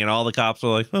screaming, and all the cops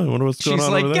are like, "Oh, I wonder what's going She's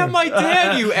on like, over there." get my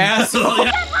dad, you asshole.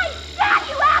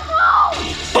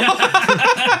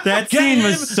 That scene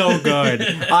was so good.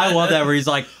 I love that where he's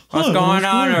like, what's going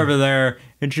on over there?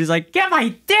 And she's like, get my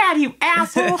dad, you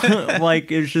asshole.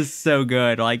 Like, it's just so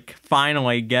good. Like,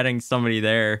 finally getting somebody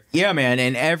there. Yeah, man.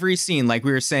 And every scene, like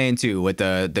we were saying too, with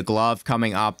the glove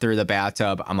coming up through the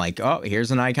bathtub, I'm like, oh,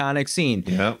 here's an iconic scene.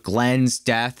 Yep. Glenn's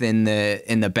death in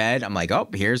the bed, I'm like, oh,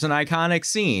 here's an iconic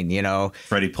scene,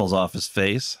 Freddy pulls off his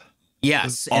face.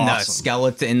 Yes, It was and the awesome.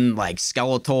 skeleton, like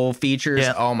skeletal features.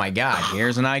 Yeah. Oh my God,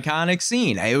 here's an iconic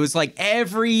scene. It was like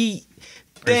every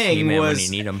Where's thing He-Man when was,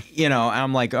 you need him?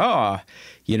 I'm like, oh,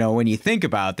 when you think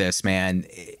about this, man,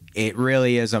 it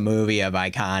really is a movie of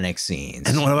iconic scenes.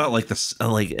 And what about like this?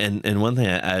 And one thing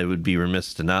I would be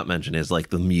remiss to not mention is like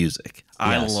the music.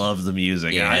 I Yes. love the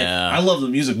music. Yeah. I love the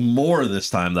music more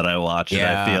this time that I watched it.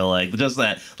 Yeah. I feel like just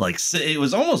that, like it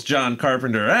was almost John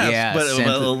Carpenter-esque, Yeah, but it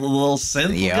was a little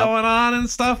synth Yep. going on and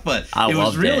stuff. But I it was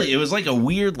loved really, it. it was like a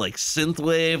weird like synth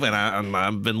wave, and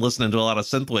I've been listening to a lot of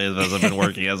synth waves as I've been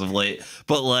working as of late.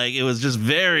 But like it was just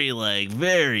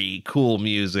very cool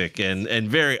music and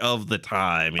very of the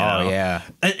time. You know? Yeah.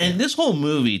 And this whole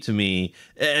movie to me,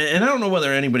 and I don't know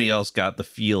whether anybody else got the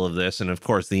feel of this, and of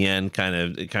course the end kind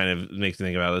of makes me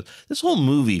think about it. This whole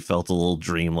movie felt a little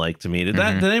dreamlike to me. Did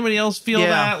anybody else feel Yeah.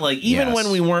 that? Like even Yes.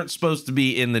 when we weren't supposed to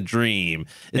be in the dream,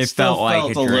 it It still felt like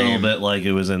felt a a little dream. bit like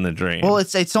it was in the dream. Well,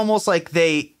 it's almost like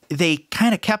they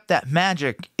kind of kept that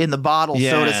magic in the bottle,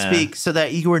 so to Yeah. speak, so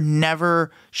that you were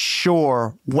never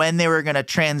sure when they were going to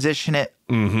transition it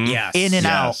Yes. in and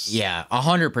out. Yeah,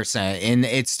 100%. And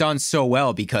it's done so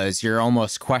well because you're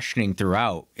almost questioning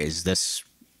throughout, is this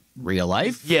real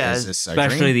life? Yeah, Is this a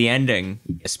Especially dream? the ending.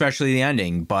 Especially the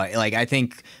ending. But like I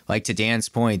think, like to Dan's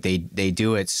point, they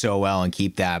do it so well and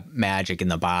keep that magic in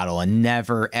the bottle and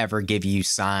never ever give you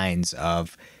signs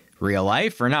of real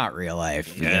life or not real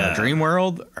life. Yeah. Dream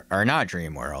world or not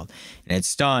dream world. And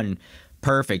it's done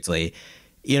perfectly.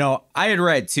 I had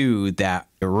read too that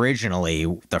originally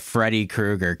the Freddy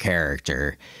Krueger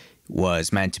character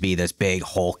was meant to be this big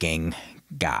hulking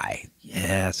guy.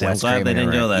 yeah, see, I'm Wes glad they Craven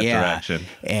didn't go that yeah. direction.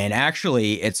 And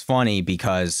actually, it's funny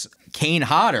because Kane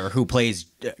Hodder, who plays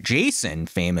Jason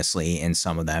famously in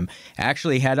some of them,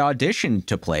 actually had auditioned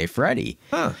to play Freddy.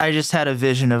 I just had a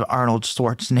vision of Arnold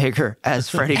Schwarzenegger as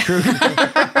Freddy Krueger.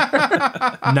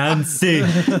 Nancy.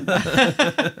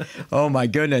 Oh my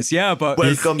goodness, yeah. But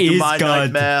Welcome to is my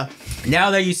God. nightmare.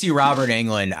 now that you see Robert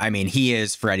Englund, I mean, he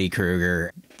is Freddy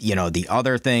Krueger. The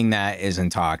other thing that isn't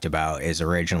talked about is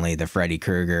originally the Freddy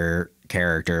Krueger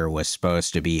character was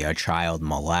supposed to be a child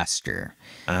molester,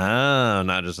 Oh,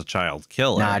 not just a child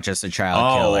killer. not just a child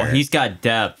Oh, killer. he's got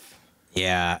depth.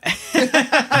 Yeah.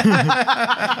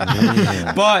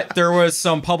 But there was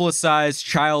some publicized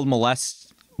child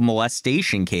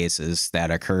molestation cases that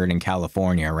occurred in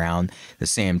California around the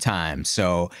same time.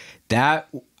 So that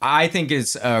I think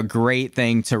is a great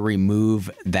thing to remove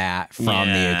that from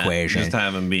the equation. Just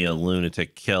have him be a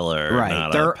lunatic killer, Right.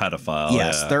 not There- a pedophile.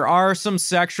 Yes, yeah. there are some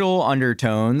sexual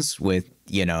undertones with,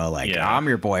 like, Yeah. I'm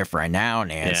your boyfriend now,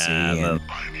 Nancy. Yeah, and-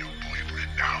 I'm your boyfriend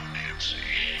now, Nancy.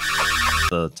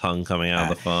 the tongue coming out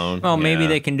of the phone. Well, maybe Yeah.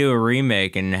 they can do a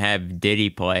remake and have Diddy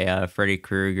play Freddy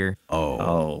Krueger.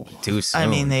 Oh, too soon. I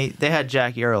mean, they had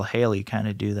Jackie Earl Haley kind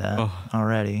of do that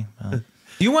already.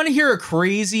 Do you want to hear a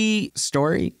crazy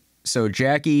story? So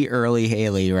Jackie Early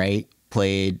Haley, right,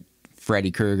 played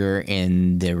Freddy Krueger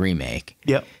in the remake.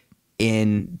 Yep.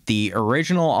 In the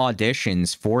original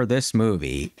auditions for this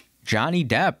movie, Johnny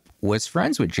Depp was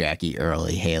friends with Jackie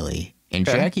Early Haley. And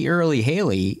Okay. Jackie Early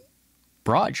Haley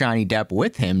brought Johnny Depp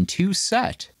with him to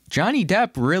set. Johnny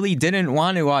Depp really didn't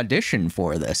want to audition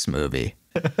for this movie.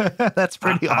 That's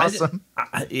pretty awesome.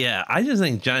 I just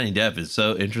think Johnny Depp is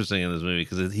so interesting in this movie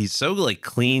because he's so like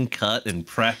clean cut and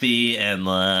preppy and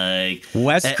like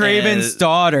Wes Craven's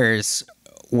daughters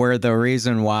were the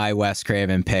reason why Wes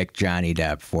Craven picked Johnny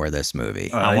Depp for this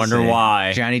movie. I wonder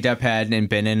why. Johnny Depp hadn't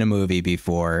been in a movie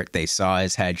before. They saw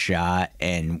his headshot,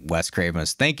 and Wes Craven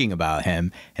was thinking about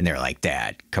him, and they're like,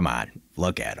 "Dad, come on,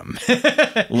 look at him."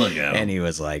 Look at him. And he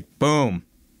was like, "Boom."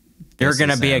 You're This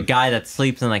gonna is be a him. guy that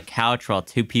sleeps on the couch while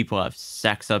two people have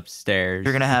sex upstairs.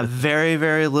 You're gonna have very,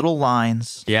 very little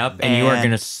lines. Yep, and you are And-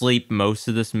 gonna sleep most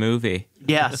of this movie.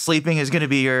 Yeah, sleeping is going to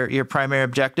be your primary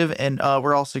objective, and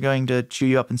we're also going to chew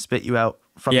you up and spit you out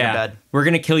from your bed. We're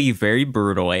gonna kill you very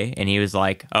brutally. And he was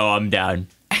like, "Oh, I'm down."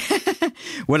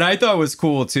 What I thought was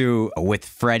cool too with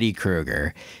Freddy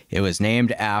Krueger, it was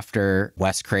named after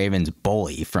Wes Craven's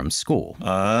bully from school.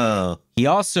 Oh, He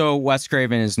also, Wes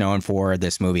Craven is known for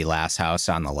this movie Last House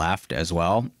on the Left as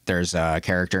well. There's a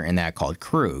character in that called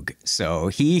Krug. So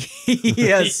he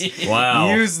has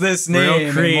Wow. used this Real name in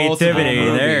multiple creativity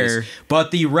movies. there.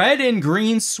 But the red and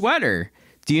green sweater,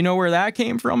 do you know where that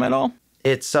came from at all?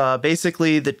 It's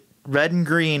basically the red and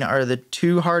green are the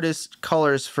two hardest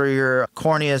colors for your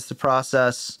corneas to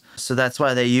process. So that's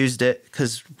why they used it,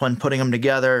 because when putting them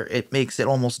together, it makes it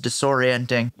almost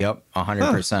disorienting. Yep,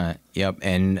 100%. Yep,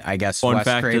 and I guess Fun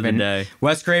fact of the day.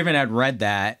 Wes Craven had read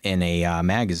that in a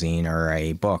magazine or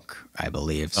a book, I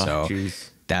believe. So jeez.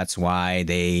 that's why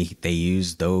they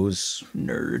use those.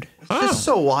 Nerd. It's just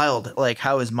so wild, like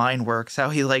how his mind works, how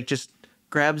he like just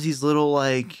grabs these little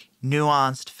like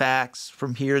nuanced facts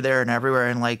from here, there, and everywhere,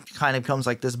 and like kind of becomes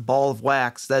like this ball of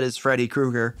wax that is Freddy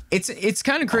Krueger. It's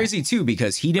kind of crazy too,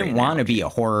 because he didn't want to be a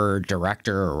horror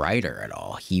director or writer at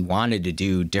all. He wanted to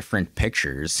do different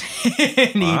pictures,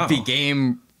 and he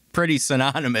became pretty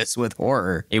synonymous with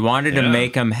horror. He wanted to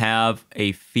make him have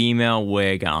a female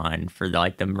wig on for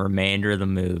like the remainder of the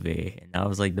movie, and that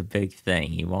was like the big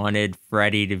thing. He wanted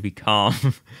Freddy to become.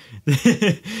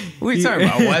 What are you talking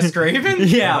about, Wes Craven?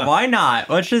 Yeah, why not?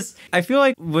 Let's just. I feel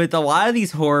like with a lot of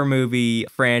these horror movie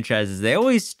franchises, they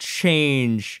always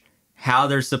change how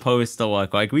they're supposed to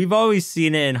look. Like we've always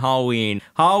seen it in Halloween.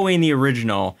 Halloween, the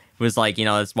original, was like, you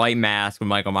know, this white mask with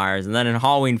Michael Myers. And then in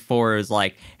Halloween 4, it was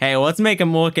like, hey, let's make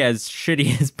him look as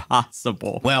shitty as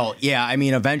possible. Well, yeah, I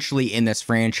mean, eventually in this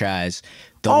franchise,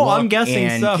 the I'm look guessing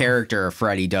and so. character of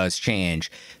Freddy does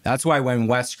change. That's why when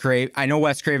I know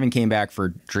Wes Craven came back for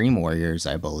Dream Warriors,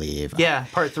 I believe. Yeah,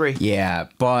 part 3. Yeah,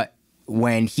 but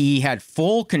when he had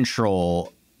full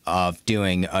control of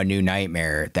doing A New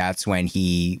Nightmare, that's when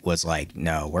he was like,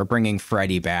 no, we're bringing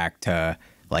Freddy back to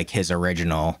like his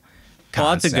original concept,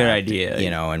 Well, that's a good idea.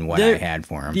 You know, and what I had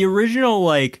for him. The original,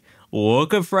 like,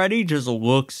 look of Freddy just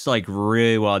looks, like,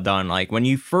 really well done. Like, when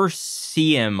you first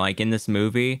see him, like, in this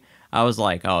movie, I was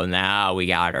like, oh, now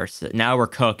we're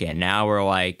cooking. Now we're,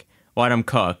 like, let him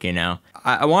cook, you know?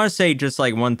 I want to say just,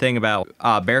 like, one thing about,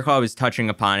 Bear Claw was touching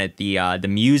upon it, the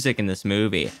music in this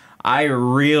movie. I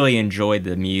really enjoyed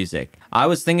the music. I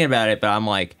was thinking about it, but I'm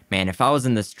like, man, if I was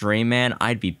in this dream, man,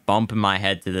 I'd be bumping my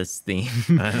head to this theme.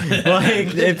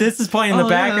 Like, if this is playing in the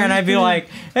background, I'd be like,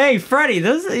 hey, Freddy,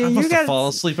 I must have fall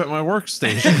asleep at my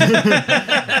workstation.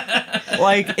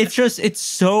 Like, it's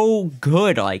so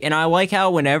good. Like, and I like how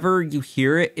whenever you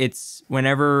hear it, it's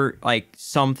whenever, like,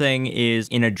 something is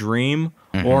in a dream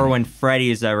or when Freddy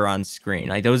is ever on screen.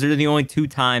 Like, those are the only 2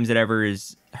 times it ever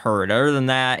is heard. Other than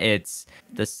that, it's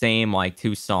the same like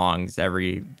 2 songs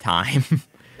every time.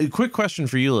 A quick question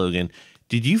for you, Logan.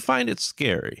 Did you find it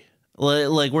scary?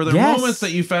 Like were there Yes. moments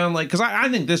that you found like, because I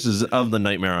think this is of the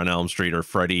Nightmare on Elm Street or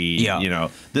Freddy, you know,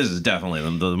 this is definitely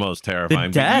the most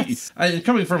terrifying. The deaths.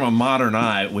 Coming from a modern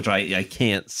eye, which I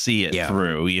can't see it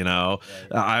through, you know,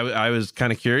 I was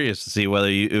kind of curious to see whether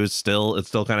it's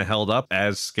still kind of held up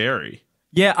as scary.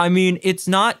 Yeah, I mean, it's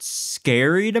not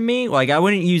scary to me. Like, I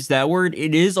wouldn't use that word.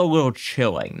 It is a little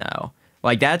chilling, though.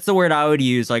 Like, that's the word I would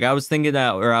use. Like, I was thinking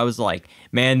that, where I was like,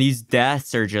 man, these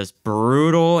deaths are just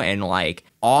brutal and, like,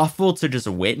 awful to just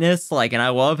witness. Like, and I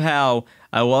love how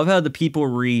the people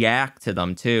react to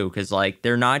them, too. Because, like,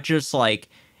 they're not just, like,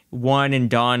 one and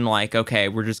done, like, okay,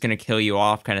 we're just gonna kill you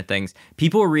off kind of things.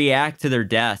 People react to their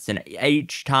deaths, and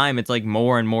each time it's like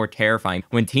more and more terrifying.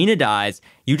 When Tina dies,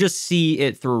 you just see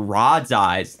it through Rod's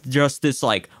eyes, just this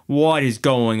like, what is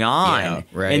going on? Yeah,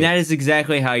 right. And that is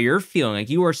exactly how you're feeling. Like,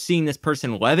 you are seeing this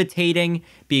person levitating,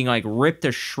 being like ripped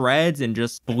to shreds and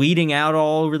just bleeding out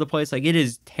all over the place. Like, it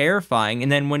is terrifying. And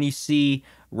then when you see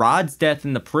Rod's death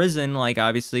in the prison, like,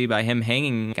 obviously by him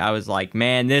hanging, I was like,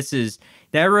 man,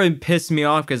 that really pissed me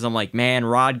off, because I'm like, man,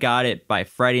 Rod got it by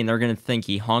Freddy, and they're going to think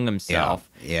he hung himself.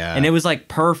 Yeah. And it was like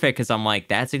perfect, because I'm like,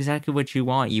 that's exactly what you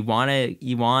want. You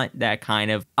want that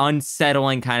kind of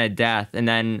unsettling kind of death. And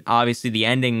then obviously the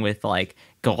ending with like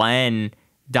Glenn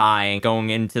dying, going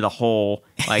into the hole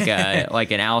like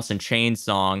like an Alice in Chains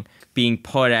song, being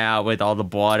put out with all the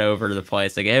blood over the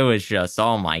place. Like, it was just,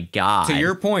 oh my God. To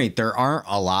your point, there aren't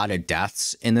a lot of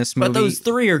deaths in this movie. But those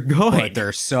 3 are good. But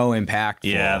they're so impactful.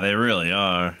 Yeah, they really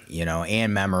are. You know,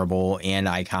 and memorable and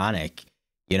iconic.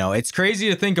 You know, it's crazy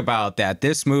to think about that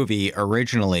this movie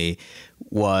originally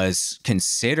was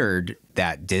considered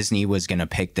that Disney was going to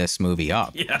pick this movie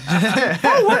up.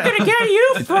 Oh, we're going to get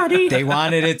you, Freddy. They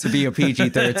wanted it to be a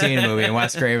PG-13 movie, and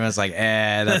Wes Craven was like,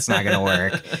 that's not going to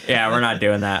work. Yeah, we're not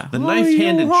doing that. The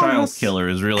knife-handed child killer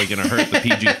is really going to hurt the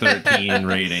PG-13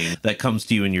 rating that comes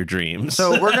to you in your dreams.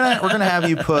 So we're gonna have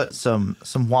you put some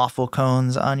waffle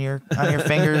cones on your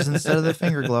fingers instead of the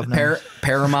finger glove now.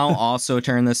 Paramount also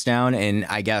turned this down, and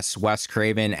I guess Wes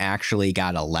Craven actually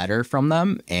got a letter from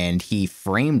them, and he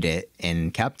framed it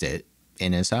and kept it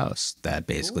in his house that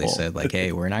basically said like,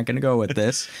 hey, we're not going to go with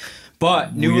this.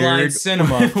 But New Line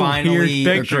Cinema finally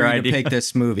agreed to pick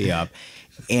this movie up.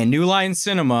 And New Line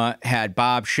Cinema had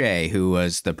Bob Shaye, who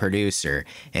was the producer.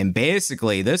 And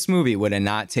basically, this movie would have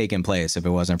not taken place if it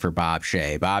wasn't for Bob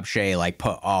Shaye. Bob Shaye, like,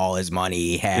 put all his money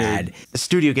he had. The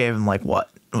studio gave him like what?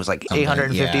 It was like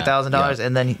 $850,000,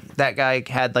 and then that guy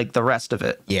had like the rest of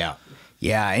it. Yeah.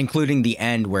 Yeah, including the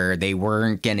end where they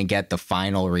weren't going to get the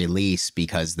final release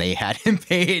because they hadn't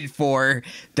paid for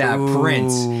that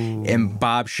print. And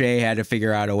Bob Shaye had to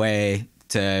figure out a way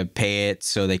to pay it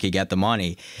so they could get the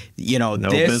money. You know,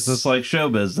 No business like show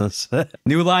business.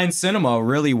 New Line Cinema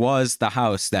really was the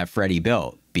house that Freddy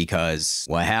built, because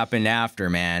what happened after,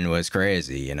 man, was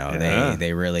crazy. You know,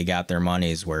 they really got their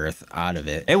money's worth out of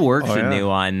it. It works with New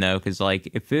Line, though, because, like,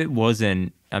 if it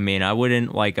wasn't, I mean, I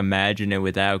wouldn't, like, imagine it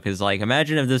without, because, like,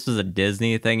 imagine if this was a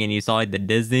Disney thing and you saw, like, the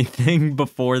Disney thing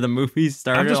before the movie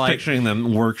started. I'm just like, picturing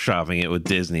them workshopping it with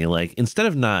Disney. Like, instead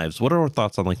of knives, what are our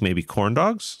thoughts on, like, maybe corn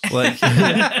dogs? Like,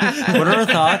 what are our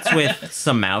thoughts with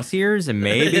some mouse ears and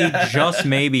maybe, just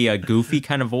maybe, a goofy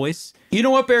kind of voice? You know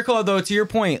what, Bear Claw, though, to your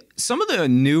point, some of the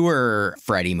newer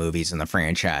Freddy movies in the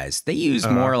franchise, they use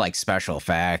more like special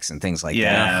effects and things like that.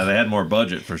 yeah, they had more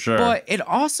budget for sure. But it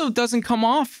also doesn't come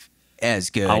off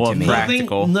as good I to love me.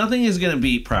 practical. Nothing is going to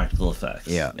beat practical effects.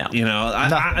 Yeah. No. You know,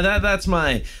 that's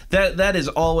my, that is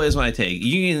always my take.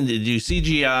 You can do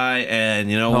CGI and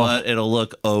you know what? It'll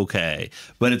look okay,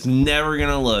 but it's never going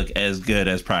to look as good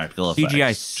as practical effects. CGI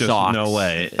Just sucks. no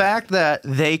way. The fact that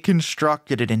they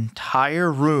constructed an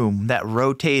entire room that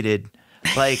rotated,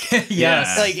 like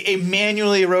Yes. like it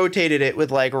manually rotated it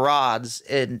with like rods,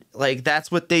 and like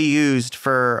that's what they used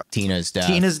for Tina's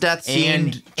death scene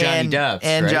and Johnny Depp's,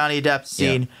 and right? Johnny Depp's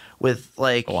scene with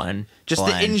like Glenn. just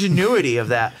Glenn. the ingenuity of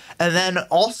that, and then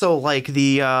also like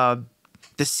the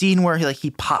scene where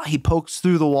he pokes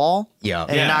through the wall, Yeah.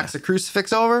 and Yeah. he knocks a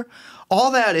crucifix over.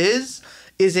 All that is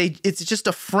it's just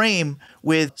a frame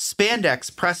with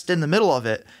spandex pressed in the middle of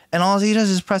it, and all he does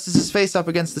is presses his face up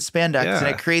against the spandex, and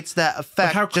it creates that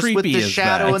effect how just with creepy the is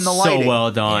shadow that? and the So lighting.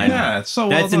 well done. Yeah, it's so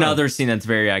well That's done. another scene that's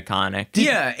very iconic.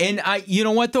 Yeah, and you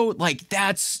know what though? Like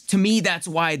to me, that's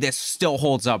why this still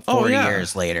holds up 40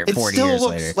 years later. It 40 still years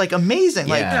looks later. like amazing.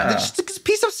 Like Yeah. it's just a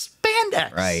piece of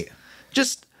spandex. Right.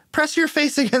 Just press your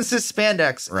face against this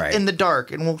spandex Right. in the dark,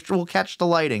 and we'll catch the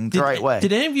lighting the right way.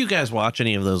 Did any of you guys watch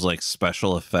any of those like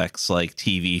special effects like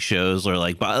TV shows, or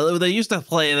like they used to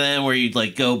play them where you'd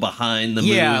like go behind the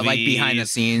movie, like behind the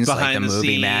scenes, like the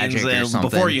movie magic or and something.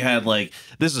 before you had like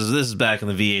this is back in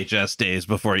the VHS days,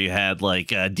 before you had like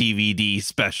DVD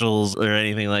specials or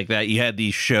anything like that. You had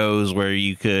these shows where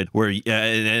you could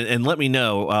and let me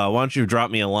know. Why don't you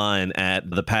drop me a line at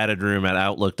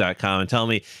thepaddedroom@outlook.com and tell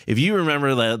me if you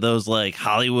remember those like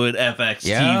Hollywood FX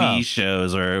TV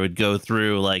shows, or it would go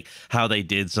through like how they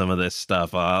did some of this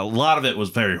stuff. A lot of it was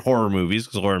very horror movies,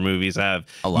 because horror movies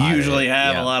usually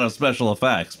have a lot of special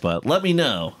effects. But let me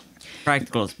know.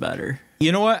 Practical is better.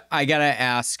 You know what? I gotta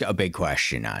ask a big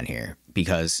question on here,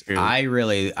 because I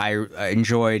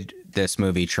enjoyed this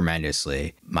movie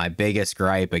tremendously. My biggest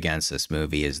gripe against this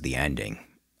movie is the ending.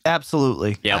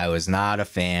 Absolutely. Yep. I was not a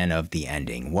fan of the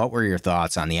ending. What were your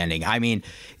thoughts on the ending? I mean,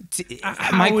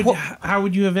 How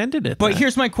would you have ended it? but then?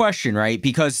 here's my question, right?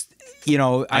 Because, you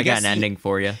know, I guess got an ending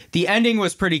for you. The ending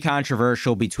was pretty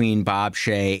controversial between Bob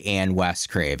Shaye and Wes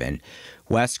Craven.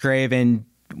 Wes Craven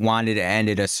wanted to end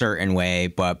it a certain way,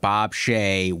 but Bob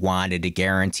Shaye wanted to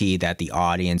guarantee that the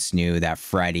audience knew that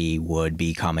Freddy would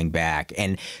be coming back.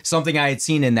 And something I had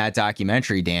seen in that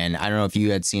documentary, Dan, I don't know if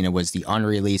you had seen it, was the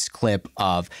unreleased clip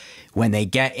of when they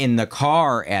get in the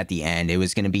car at the end. It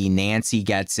was going to be Nancy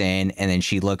gets in and then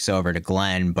she looks over to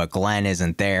Glenn, but Glenn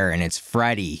isn't there, and it's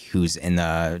Freddy who's in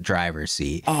the driver's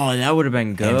seat. Oh, that would have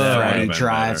been good. And would've Freddy been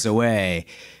drives better. away.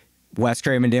 Wes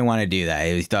Craven didn't want to do that.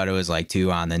 He thought it was like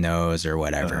too on the nose or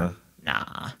whatever.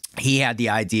 Nah. He had the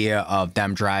idea of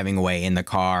them driving away in the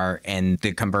car, and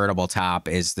the convertible top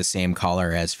is the same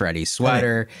color as Freddy's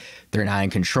sweater. They're not in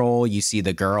control. You see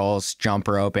the girls jump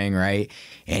roping, right?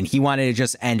 And he wanted to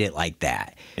just end it like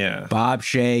that. Yeah. Bob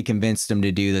Shaye convinced him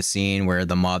to do the scene where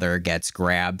the mother gets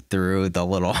grabbed through the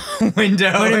little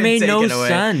window. But it and made no taken away.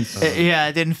 sense.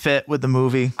 It didn't fit with the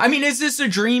movie. I mean, is this a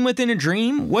dream within a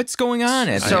dream? What's going on?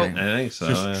 I think so.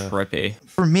 Just yeah. trippy.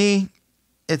 For me,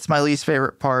 it's my least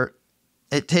favorite part.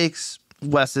 It takes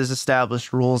Wes's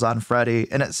established rules on Freddy,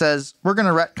 and it says, we're going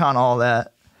to retcon all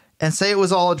that and say it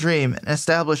was all a dream and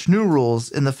establish new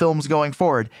rules in the films going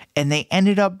forward. And they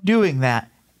ended up doing that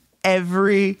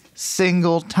every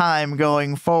single time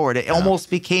going forward. It almost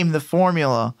became the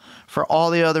formula for all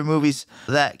the other movies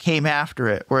that came after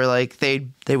it, where like they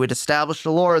would establish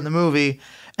the lore in the movie,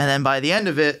 and then by the end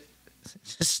of it,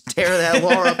 just tear that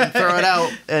lore up and throw it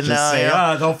out, and say,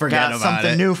 don't forget got about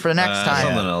something it. new for next time.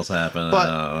 Something else happened.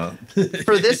 But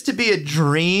for this to be a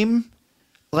dream,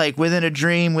 like within a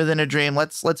dream, let's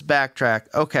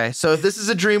backtrack. Okay, so if this is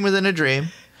a dream within a dream,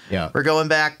 we're going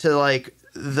back to like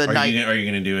the night. Are you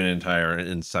going to do an entire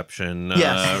Inception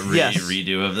Yes.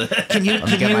 redo of that? Can you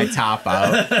Get my top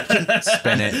out.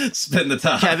 Spin it. Spin the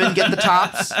top. Kevin, get the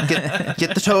tops,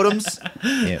 get the totems.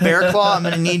 Bear Claw, I'm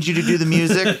gonna need you to do the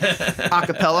music a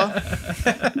cappella.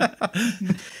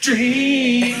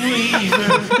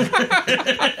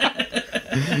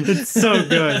 It's so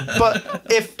good. But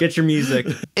Get your music.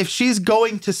 if she's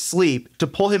going to sleep to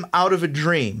pull him out of a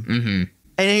dream,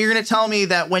 and you're gonna tell me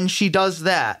that when she does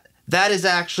that, that is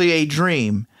actually a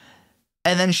dream,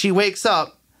 and then she wakes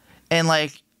up and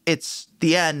like it's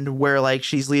the end where like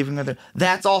she's leaving with her,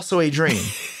 that's also a dream.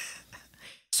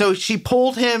 So she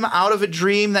pulled him out of a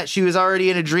dream that she was already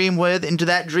in a dream with into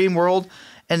that dream world,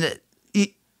 and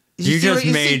You just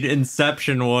made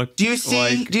Inception look. Do you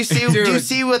see? Do you see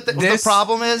Dude, what the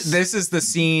problem is? This is the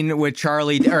scene with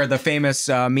Charlie, or the famous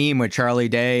meme with Charlie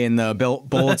Day and the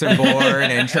bulletin board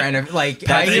and trying to like.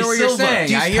 I hear what you're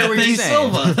saying. I hear what you're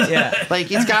saying. Yeah, like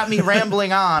it's got me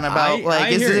rambling on about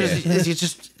is you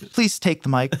just please take the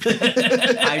mic.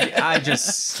 I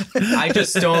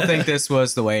just don't think this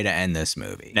was the way to end this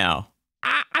movie. No.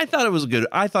 I thought it was good.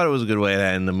 I thought it was a good way to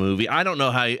end the movie. I don't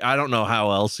know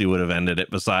how else he would have ended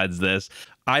it besides this.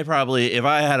 I probably, if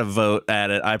I had a vote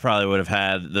at it, I probably would have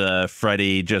had the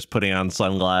Freddy just putting on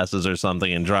sunglasses or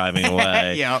something and driving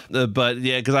away. But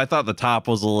yeah, because I thought the top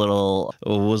was a little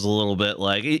bit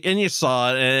like, and you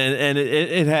saw it, and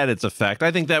it had its effect.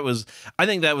 I think that was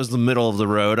the middle of the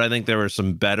road. I think there were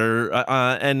some better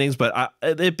endings, but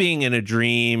it being in a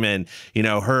dream and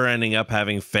her ending up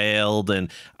having failed,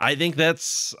 and I think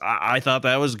I thought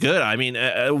that was good. I mean,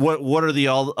 what are the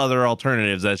other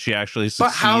alternatives that she actually succeeded?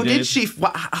 But how did she?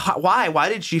 Why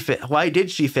did she fail? Why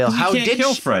did she fail? How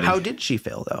did she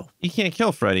fail though? You can't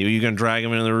kill Freddy. Are you going to drag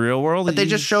him into the real world? But they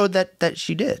just showed that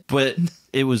she did. But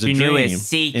it was a She dream. knew his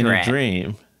secret. In a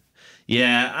dream.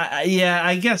 Yeah,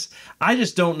 I guess I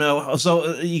just don't know.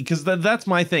 So because that's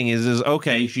my thing is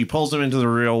okay. She pulls him into the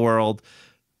real world.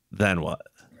 Then what?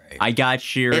 I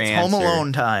got your It's answer. Home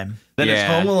Alone time. Then it's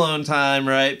Yeah. Home Alone time,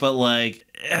 right? But like,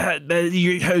 so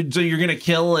you're gonna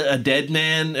kill a dead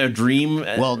man, a dream?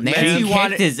 Well, She Nancy kicked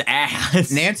wanted his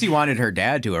ass. Nancy wanted her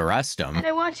dad to arrest him. And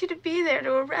I want you to be there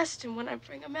to arrest him when I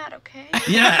bring him out, okay?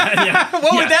 Yeah.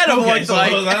 What would that have looked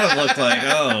like? What would that have looked like?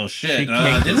 Oh shit!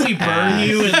 Didn't we burn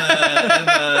you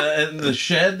in the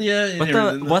shed? Yeah.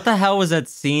 What the hell was that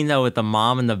scene though with the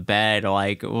mom in the bed?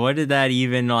 Like, what did that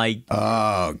even like?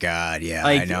 Oh god, yeah,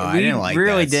 Like, I know. we I didn't like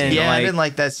really that scene. didn't. Yeah, I like- didn't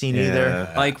like that scene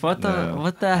either. Like what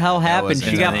the hell happened? was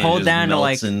She got pulled down to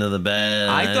like. into the bed.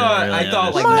 I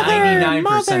thought like Mother,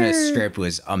 99% of script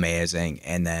was amazing,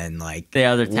 and then like The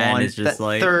other 10 one- is just That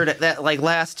like that like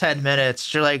last 10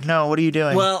 minutes, you're like, no, what are you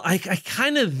doing? Well, I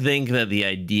kind of think that the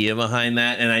idea behind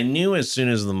that, and I knew as soon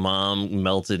as the mom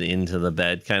melted into the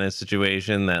bed kind of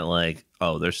situation that like,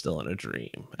 oh, they're still in a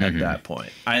dream at that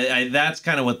point. I that's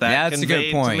kind of what that That's a good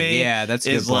conveyed point. to me. Yeah, that's a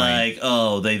good It's point. like,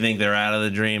 oh, they think they're out of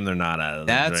the dream. They're not out of the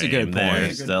That's a dream. good They're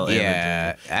point. still in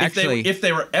Yeah, the dream. actually- if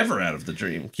they were ever out of the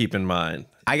dream, keep in mind.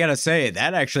 I gotta say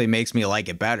that actually makes me like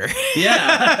it better.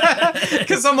 Yeah.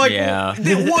 Because I'm like, Yeah.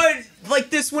 what? Like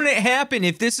this wouldn't happen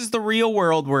if this is the real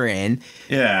world we're in.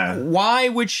 Yeah. Why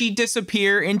would she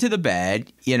disappear into the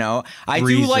bed? I do like,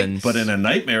 Reasons. But in a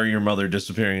nightmare, your mother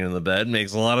disappearing in the bed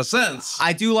makes a lot of sense.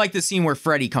 I do like the scene where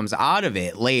Freddy comes out of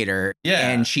it later, Yeah.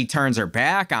 and she turns her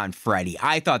back on Freddy.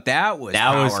 I thought that was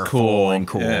powerful cool. and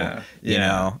cool. Yeah.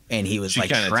 Yeah. And he was She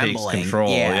like kind of takes trembling. control.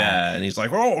 Yeah. And he's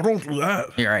like, oh, don't do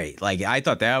that. You're right. Like I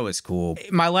thought that was cool.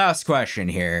 My last question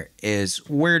here is,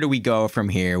 where do we go from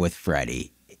here with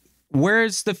Freddy?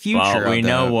 Where's the future Well, we of the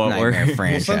know what Nightmare we're- Well,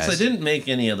 franchise? since they didn't make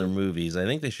any other movies, I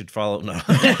think they should follow. No.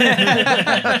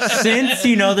 Since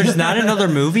there's not another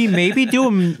movie, maybe do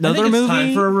another movie.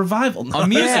 Time for a revival. A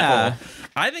musical. Yeah.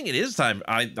 I think it is time.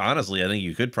 Honestly, I think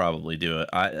you could probably do it.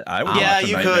 I would Yeah, watch a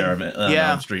you Nightmare could. on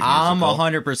Yeah. Elm Street I'm musical.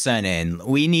 100% in.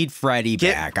 We need Freddy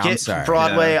back. I'm get sorry.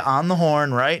 Broadway on the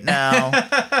horn right now.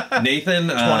 Nathan,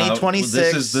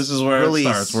 2026 This is where release. it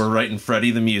starts. We're writing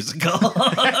Freddy the musical.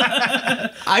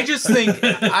 I just think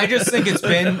it's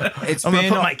been I'm gonna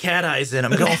put my cat eyes in.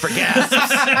 I'm going for gas.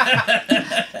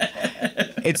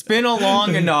 it's been a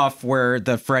long enough where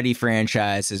the Freddy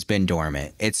franchise has been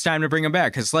dormant. It's time to bring him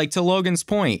back, because like to Logan's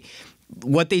point,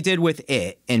 what they did with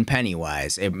it in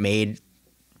Pennywise, it made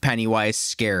Pennywise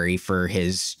scary for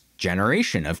his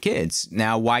generation of kids.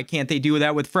 Now, why can't they do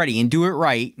that with Freddy and do it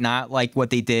right? Not like what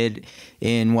they did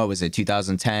in, what was it,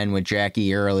 2010 with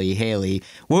Jackie Earle Haley,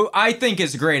 who I think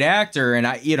is a great actor, and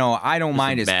I don't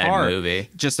mind his part. Movie.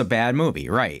 Just a bad movie,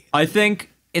 right? I think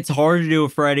it's hard to do a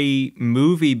Freddy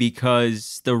movie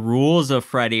because the rules of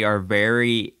Freddy are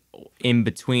very in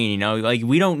between, like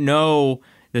we don't know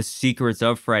the secrets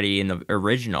of Freddy in the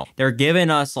original. They're giving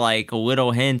us like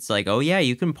little hints like, oh yeah,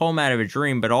 you can pull him out of a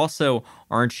dream, but also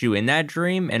aren't you in that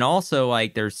dream? And also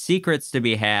like there's secrets to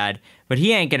be had, but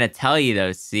he ain't gonna tell you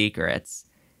those secrets.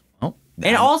 Oh,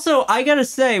 and also I gotta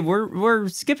say, we're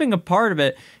skipping a part of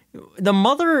it. The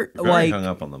mother, Very hung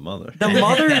up on the mother. The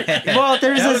mother. Well,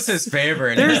 that was his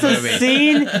favorite. There's a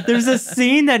scene. There's a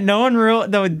scene that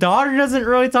the daughter doesn't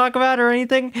really talk about or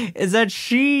anything. Is that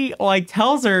she like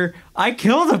tells her, "I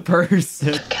killed a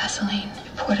person." Took gasoline,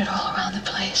 poured it all around the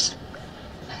place,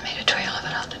 and made a trail of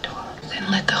it out the door. Then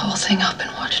lit the whole thing up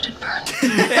and watched it burn.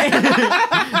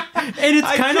 And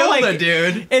it's kind of like,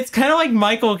 dude. It's kind of like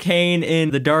Michael Caine in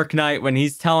The Dark Knight when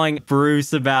he's telling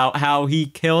Bruce about how he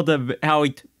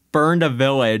burned a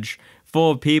village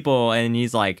full of people, and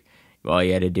he's like, well,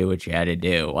 you had to do what you had to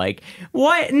do. Like,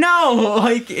 what? No,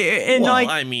 like, and well, like,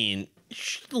 I mean,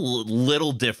 a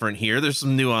little different here. There's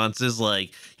some nuances,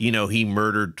 like, he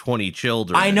murdered 20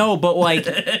 children. I know, but like,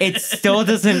 it still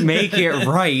doesn't make it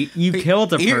right. You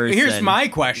killed a person. Here's my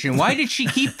question: why did she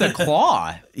keep the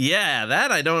claw? Yeah,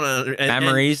 that I don't know.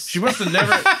 Memories. She must have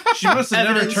never. She must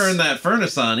have never turned that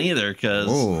furnace on either. Because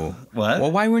what?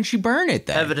 Well, why wouldn't she burn it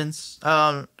then? Evidence.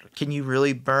 Can you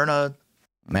really burn a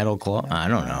metal claw? I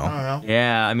don't know.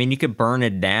 Yeah, I mean, you could burn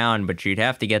it down, but you'd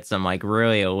have to get some like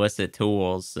really illicit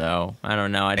tools. So I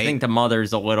don't know. I think the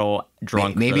mother's a little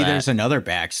drunk. Maybe there's another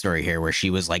backstory here where she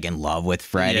was like in love with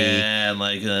Freddy. Yeah, and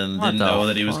like didn't know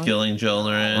that he was killing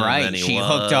children. Right. She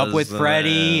hooked up with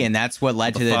Freddy, and that's what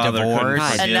led to the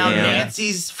divorce. And now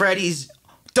Nancy's Freddy's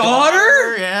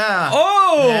daughter? Yeah.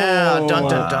 Oh. Yeah. Dun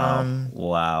dun dun.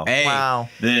 Wow. Hey, wow.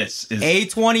 This is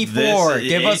A24.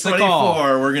 Give us a call.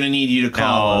 We're gonna need you to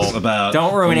call us about.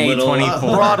 Don't ruin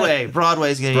A24.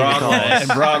 Broadway's gonna need to call us.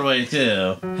 And Broadway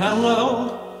too.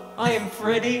 Hello, I am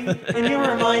Freddy, and you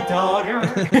are my daughter.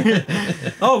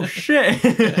 Oh shit!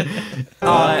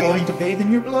 I'm going to bathe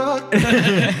in your blood.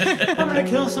 I'm gonna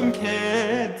kill some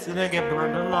kids and then get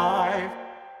burned alive.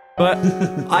 But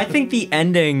I think the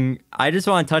ending, I just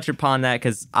want to touch upon that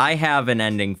because I have an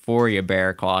ending for you,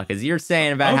 Bear Claw, because you're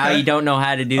saying about how you don't know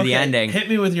how to do the ending. Hit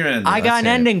me with your ending. I got an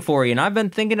ending for you, and I've been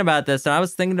thinking about this, and I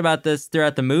was thinking about this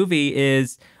throughout the movie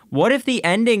is, what if the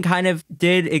ending kind of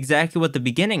did exactly what the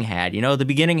beginning had? The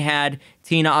beginning had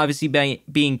Tina obviously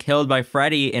being killed by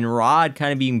Freddy and Rod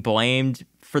kind of being blamed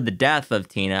for the death of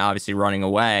Tina, obviously running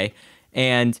away.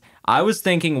 And I was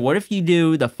thinking, what if you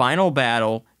do the final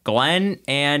battle, Glenn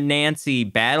and Nancy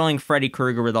battling Freddy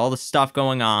Krueger with all the stuff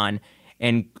going on,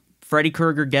 and Freddy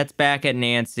Krueger gets back at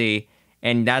Nancy,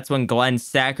 and that's when Glenn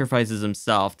sacrifices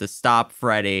himself to stop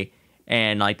Freddy,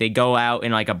 and like they go out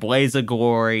in like a blaze of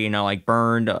glory, like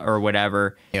burned or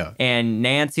whatever. Yeah. And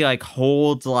Nancy like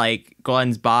holds like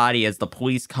Glenn's body as the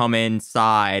police come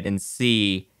inside and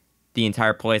see the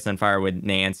entire place on fire with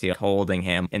Nancy holding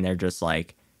him, and they're just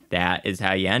like, that is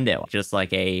how you end it. Just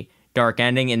like a dark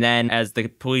ending. And then as the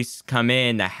police come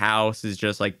in, the house is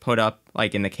just like put up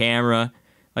like in the camera,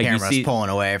 like Camera's you see pulling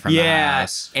away from the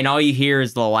house, and all you hear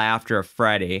is the laughter of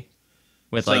Freddy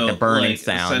with like the burning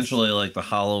sounds. Essentially like the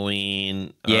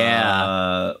Halloween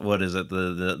what is it,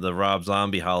 the Rob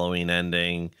Zombie Halloween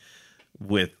ending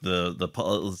with the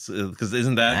because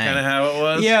isn't that kind of how it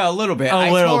was? Yeah, a little bit.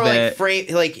 A little bit.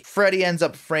 Like Freddy ends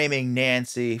up framing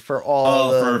Nancy for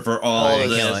all for all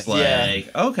of this.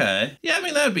 Okay. Yeah, I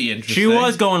mean that'd be interesting. She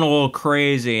was going a little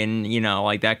crazy, and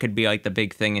like that could be like the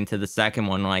big thing into the second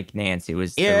one. Like Nancy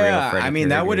was the real Freddy I mean Krueger.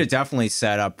 that would have definitely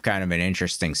set up kind of an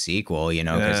interesting sequel,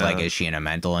 because like is she in a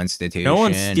mental institution? No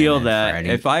one steal that. Freddy...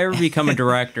 If I ever become a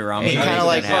director, I'm kind of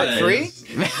like part 3.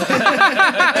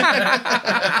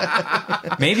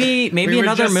 Maybe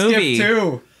another movie.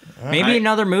 Maybe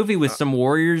another movie with some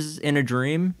warriors in a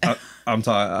dream. I'm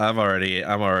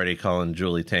already calling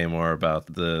Julie Taymor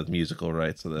about the musical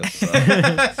rights of this. So.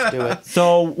 Let's do it.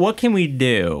 So what can we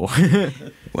do?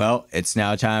 Well, it's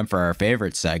now time for our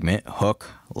favorite segment, Hook,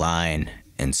 Line,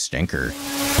 and Stinker.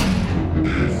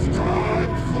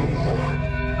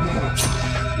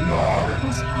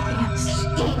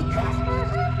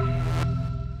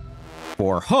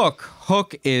 For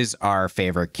Hook is our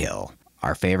favorite kill.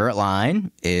 Our favorite line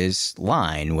is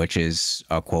line, which is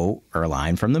a quote or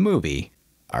line from the movie.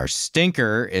 Our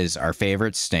stinker is our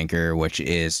favorite stinker, which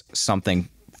is something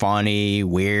funny,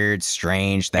 weird,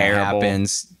 strange that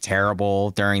happens, terrible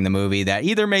during the movie that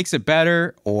either makes it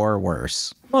better or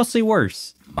worse. Mostly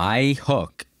worse. My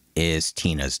hook is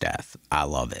Tina's death. I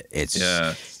love it. It's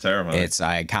terrifying. It's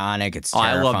iconic. It's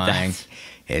I love terrifying. that.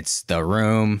 It's the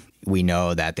room. We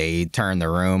know that they turned the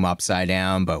room upside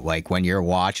down, but like when you're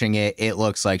watching it, it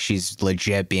looks like she's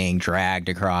legit being dragged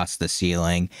across the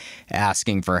ceiling,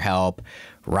 asking for help.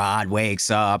 Rod wakes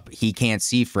up. He can't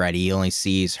see Freddy. He only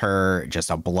sees her,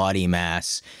 just a bloody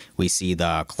mess. We see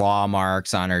the claw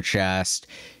marks on her chest.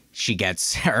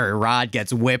 Rod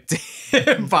gets whipped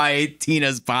by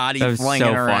Tina's body flinging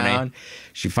around. Funny.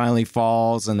 She finally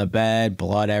falls in the bed,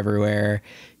 blood everywhere.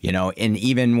 You know, and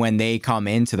even when they come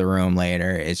into the room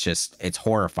later, it's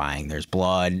horrifying. There's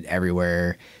blood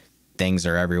everywhere. Things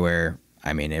are everywhere.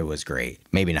 I mean, it was great.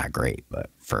 Maybe not great, but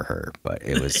for her, but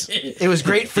it was. It was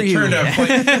great for you. It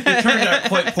turned out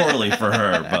quite poorly for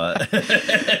her, but.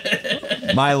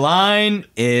 My line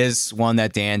is one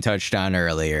that Dan touched on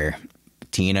earlier.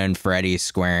 Tina and Freddy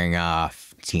squaring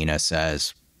off. Tina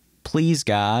says, "Please,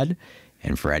 God,"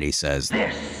 and Freddy says,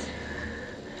 "This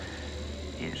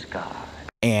is God."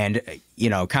 And, you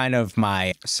know, kind of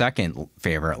my second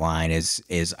favorite line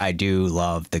is I do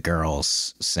love the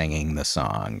girls singing the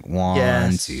song.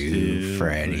 1, 2,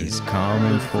 Freddy's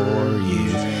coming for you.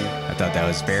 I thought that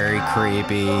was very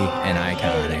creepy and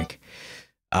iconic.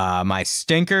 My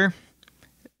stinker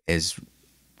is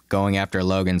going after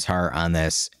Logan's heart on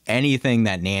this. Anything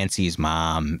that Nancy's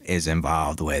mom is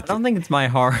involved with. I don't think it's my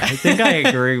heart. I think I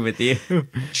agree with you.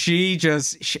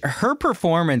 Her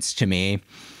performance to me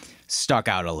stuck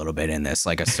out a little bit in this,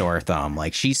 like a sore thumb.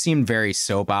 Like, she seemed very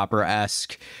soap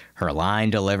opera-esque. Her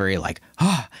line delivery, like,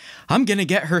 "Oh, I'm gonna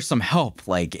get her some help."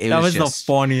 Like, that was just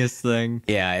the funniest thing.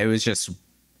 Yeah, it was just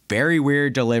very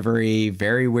weird delivery,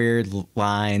 very weird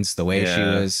lines, the way she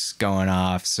was going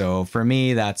off. So for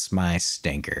me, that's my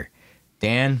stinker.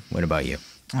 Dan, what about you?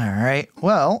 All right.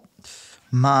 Well,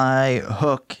 my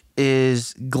hook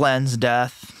is Glenn's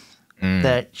death.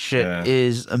 That shit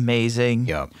is amazing.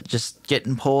 Yep. Just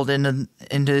getting pulled into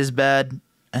his bed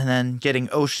and then getting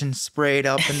ocean sprayed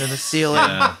up into the ceiling.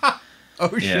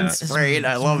 Ocean sprayed.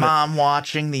 I love it. Mom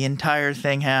watching the entire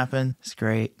thing happen. It's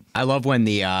great. I love when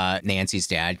the Nancy's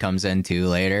dad comes in too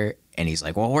later, and he's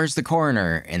like, "Well, where's the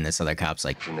coroner?" And this other cop's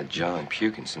like, "From the jaw and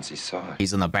puking since he saw it."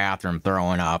 He's in the bathroom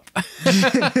throwing up. I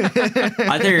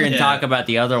thought you were going to talk about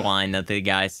the other line that the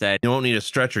guy said. "You won't need a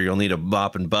stretcher, you'll need a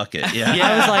mop and bucket." Yeah.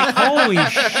 I was like,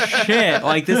 holy shit.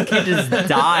 Like, this kid just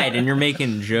died and you're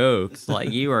making jokes.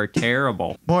 Like, you are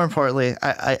terrible. More importantly,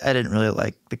 I didn't really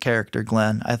like the character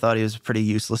Glenn. I thought he was a pretty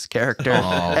useless character.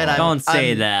 And don't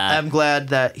say that. I'm glad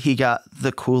that he got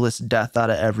the coolest death out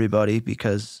of everybody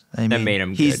because I mean, that made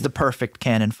him he's good. The perfect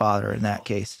canon father in that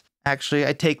case. Actually,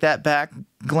 I take that back.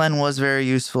 Glenn was very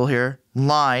useful here.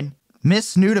 Line,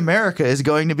 "Miss Nude America is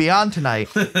going to be on tonight."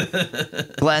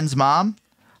 Glenn's mom,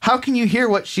 "How can you hear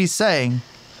what she's saying?"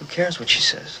 Who cares what she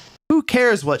says? Who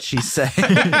cares what she's saying?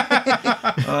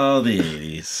 Oh, the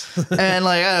 80s. And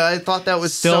like I thought that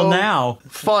was still so now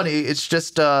funny. It's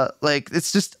just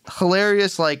it's just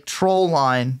hilarious, like troll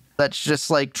line that's just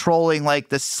like trolling like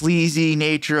the sleazy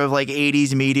nature of like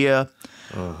 80s media.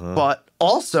 But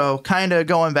also kind of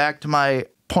going back to my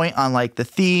point on like the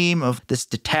theme of this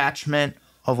detachment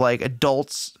of like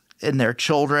adults and their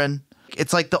children.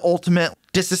 It's like the ultimate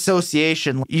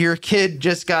disassociation. Your kid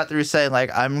just got through saying like,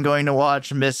 "I'm going to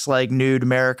watch Miss like Nude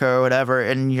America" or whatever,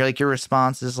 and you're like, your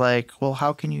response is like, "Well,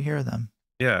 how can you hear them?"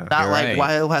 Yeah. Not like,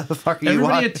 right. why the fuck are you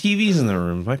Everybody watching? had TVs in their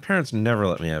rooms. My parents never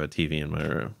let me have a TV in my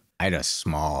room. I had a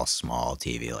small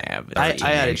TV. Like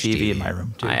I had a TV in my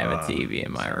room too. I have a TV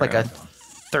in my room. Like a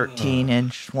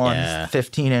 13-inch one,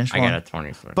 15-inch one. I got a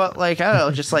 20-foot. But like, I don't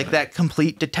know, just like that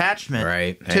complete detachment.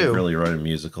 Right. Too. I really write a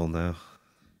musical now.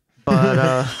 But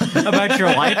about your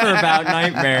life or about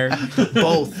Nightmare?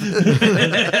 Both.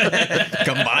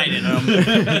 Combining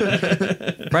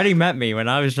them. Freddie met me when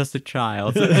I was just a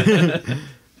child.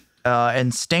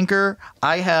 And stinker,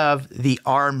 I have the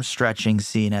arm stretching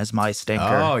scene as my stinker.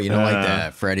 Oh, you don't like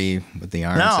that? Freddy with the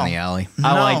arms in the alley?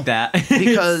 I like that.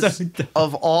 Because So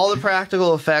of all the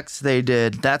practical effects they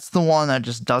did, that's the one that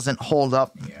just doesn't hold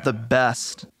up the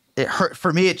best. It hurt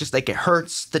for me. It just like it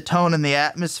hurts the tone and the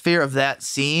atmosphere of that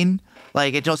scene.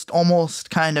 Like it just almost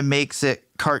kind of makes it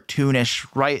cartoonish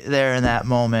right there in that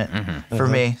moment for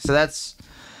me. So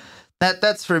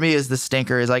that's for me is the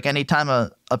stinker is like anytime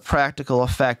a a practical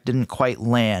effect didn't quite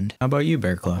land. How about you,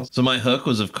 Bear Claw? So my hook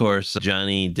was, of course,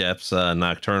 Johnny Depp's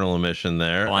nocturnal emission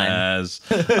there, as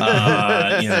Ocean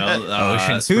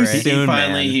Too Spray. soon,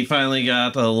 man. he finally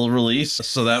got a little release,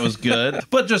 so that was good.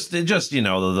 But just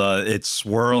it's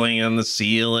swirling on the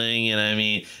ceiling, and I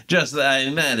mean,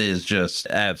 that is just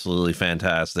absolutely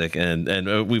fantastic.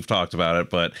 And we've talked about it,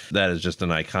 but that is just an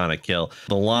iconic kill.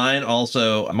 The line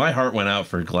also, my heart went out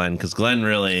for Glenn, because Glenn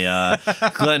really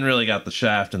got the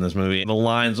shaft in this movie. The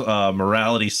lines,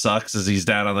 morality sucks, as he's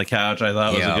down on the couch, I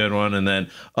thought was a good one. And then,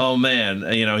 oh man,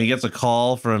 he gets a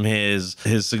call from his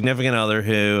significant other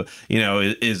who,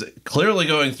 is clearly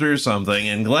going through something,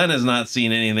 and Glenn has not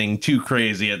seen anything too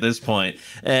crazy at this point.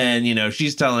 And,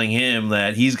 she's telling him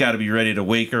that he's got to be ready to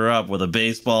wake her up with a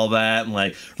baseball bat and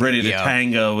like ready to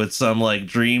tango with some like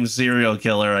dream serial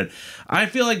killer. And I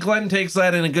feel like Glenn takes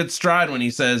that in a good stride when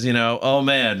he says, oh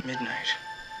man. Midnight.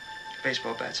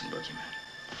 Baseball bats and boogeyman.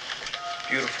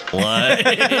 Beautiful.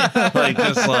 That's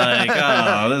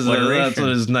what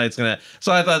his night's gonna.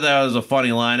 So I thought that was a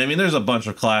funny line. I mean, there's a bunch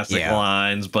of classic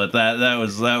lines, but that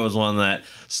was one that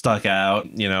stuck out.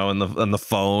 On the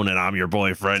phone, and I'm your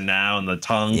boyfriend now, and the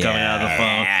tongue coming out of the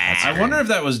phone. I wonder if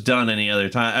that was done any other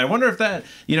time. I wonder if that,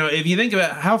 if you think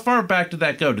about how far back did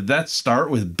that go? Did that start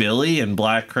with Billy and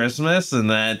Black Christmas, and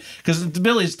then because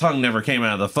Billy's tongue never came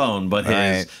out of the phone, but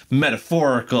his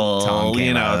metaphorical tongue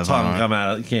came out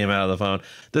of the phone.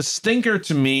 The stinker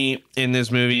to me in this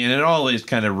movie, and it always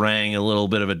kind of rang a little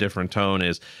bit of a different tone,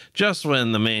 is just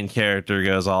when the main character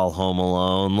goes all Home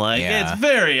Alone. It's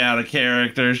very out of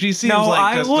character. She seems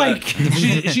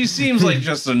she seems like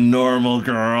just a normal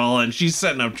girl, and she's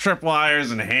setting up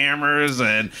tripwires and hammers,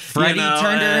 and Freddy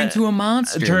turned her into a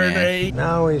monster.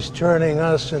 Now he's turning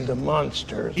us into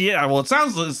monsters. Yeah, well,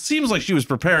 it seems like she was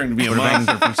preparing to be a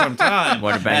monster for some time.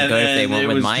 Would have been good if they went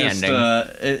with my ending.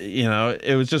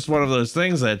 It was just one of those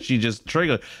things that she just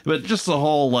triggered. But just the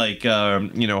whole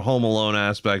Home Alone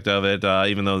aspect of it,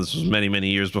 even though this was many,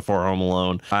 many years before Home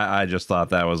Alone, I just thought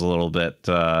that was a little bit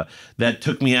that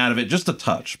took me out of it just a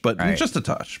touch, but just a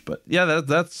touch. But yeah,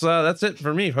 that's it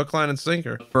for me. Hook, line, and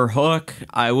sinker. For Hook,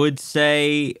 I would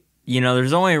say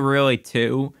there's only really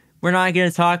two. We're not going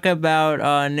to talk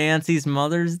about Nancy's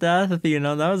mother's death. That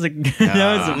was a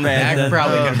bad. That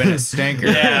probably could have been a stinker.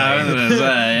 I was gonna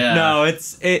say, No,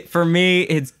 for me,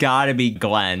 it's got to be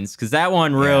Glenn's, because that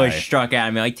one really struck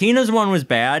at me. Like Tina's one was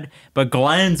bad, but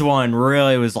Glenn's one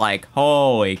really was like,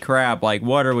 holy crap! Like,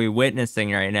 what are we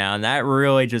witnessing right now? And that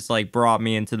really just like brought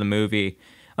me into the movie.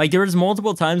 Like there was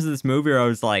multiple times in this movie where I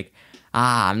was like,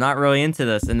 I'm not really into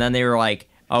this, and then they were like,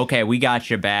 okay, we got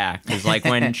you back. Because like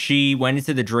when she went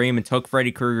into the dream and took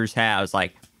Freddy Krueger's hat, I was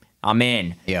like, I'm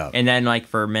in. Yeah. And then like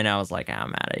for a minute, I was like,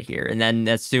 I'm out of here. And then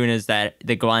as soon as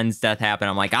the Glenn's death happened,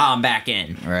 I'm like, I'm back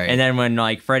in. Right. And then when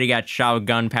like Freddy got shot with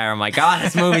gunpowder, I'm like,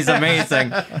 this movie's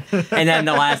amazing. And then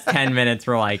the last 10 minutes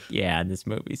were like, yeah, this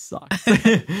movie sucks.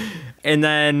 And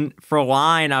then for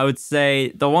line, I would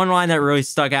say the one line that really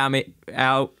stuck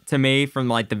out to me from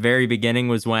like the very beginning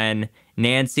was when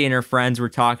Nancy and her friends were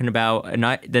talking about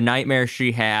the nightmare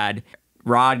she had.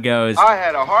 Rod goes, I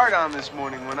had a heart on this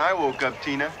morning when I woke up,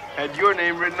 Tina. Had your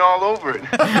name written all over it.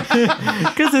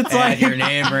 Because it's like your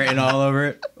name written all over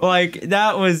it. Like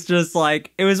that was just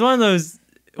like, it was one of those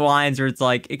lines where it's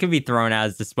like it could be thrown out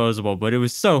as disposable, but it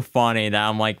was so funny that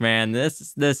I'm like, man,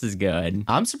 this is good.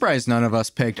 I'm surprised none of us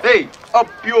picked. Hey, up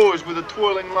yours with a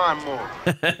twirling lawnmower.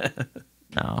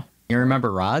 No. You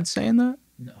remember Rod saying that?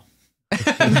 No.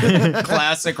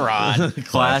 Classic Rod.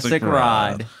 Classic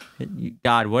Rod.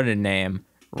 God, what a name.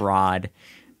 Rod.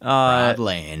 Rod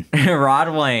Lane. Rod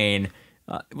Lane.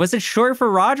 Was it short for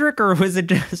Roderick or was it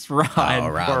just Rod? Oh,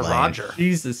 Rod or Lane. Roger.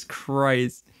 Jesus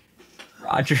Christ.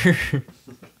 Roger. Yeah,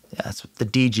 that's the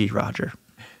DG Roger.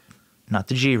 Not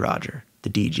the G Roger. The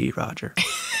DG Roger.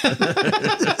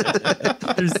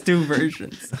 There's two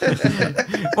versions.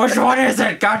 Which one is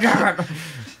it? God damn it.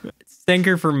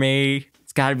 Stinker for me.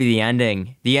 It's got to be the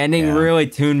ending. The ending really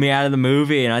tuned me out of the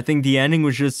movie, and I think the ending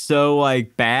was just so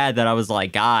like bad that I was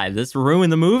like, God, this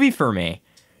ruined the movie for me.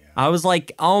 Yeah. I was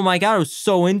like, oh my God, I was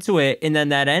so into it, and then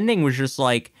that ending was just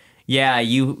like, yeah,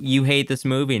 you hate this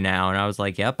movie now, and I was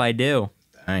like, yep, I do.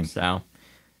 Thanks. So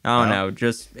I don't know,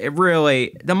 just it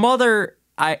really. The mother,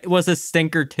 was a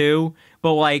stinker too,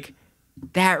 but like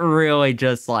that really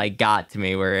just like got to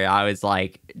me where I was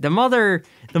like, the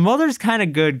mother's kind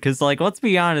of good because like, let's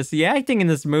be honest, the acting in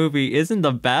this movie isn't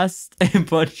the best,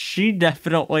 but she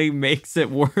definitely makes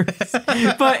it worse,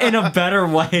 but in a better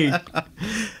way.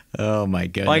 Oh my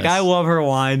goodness. Like I love her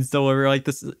lines delivery, like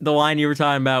the line you were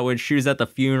talking about when she was at the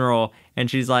funeral and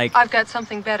she's like, I've got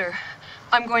something better.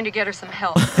 I'm going to get her some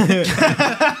help.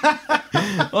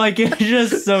 Like, it's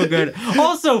just so good.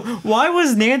 Also, why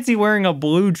was Nancy wearing a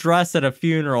blue dress at a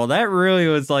funeral? That really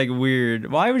was, like,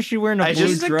 weird. Why was she wearing a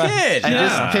blue dress? I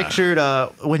just pictured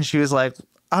when she was like,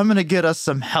 I'm going to get us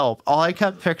some help. All I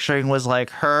kept picturing was, like,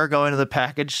 her going to the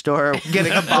package store,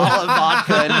 getting a bottle of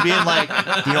vodka and being like,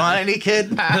 do you want any,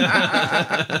 kid?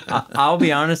 I'll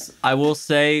be honest. I will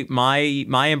say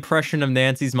my impression of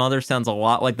Nancy's mother sounds a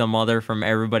lot like the mother from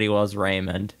Everybody Loves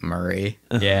Raymond. Marie.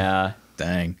 Yeah.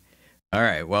 Dang. All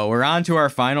right. Well, we're on to our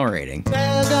final rating.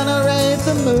 They're gonna rate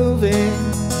the movie.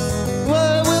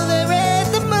 What will they rate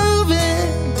the movie?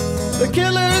 The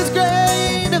killer is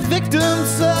great, the victim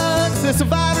sucks, the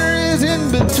survivor is in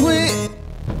between.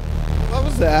 What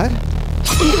was that?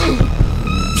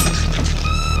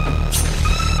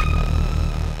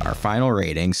 Our final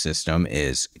rating system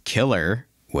is killer,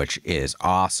 which is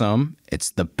awesome.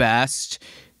 It's the best.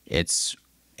 It's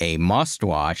a must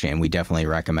watch, and we definitely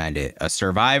recommend it. A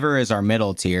survivor is our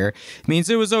middle tier. It means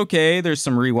it was okay. There's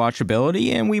some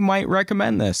rewatchability, and we might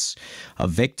recommend this. A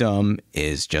victim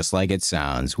is just like it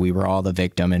sounds. We were all the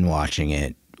victim in watching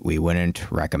it. We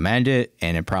wouldn't recommend it,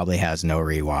 and it probably has no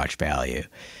rewatch value.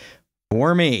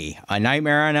 For me, A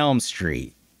Nightmare on Elm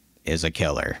Street is a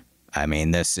killer. I mean,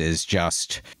 this is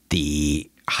just the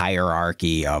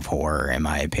hierarchy of horror, in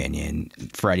my opinion.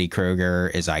 Freddy Krueger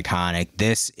is iconic.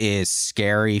 This is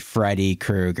scary Freddy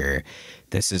Krueger.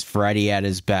 This is Freddy at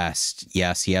his best.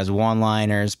 Yes, he has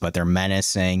one-liners, but they're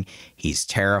menacing. He's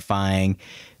terrifying.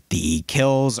 The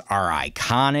kills are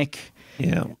iconic.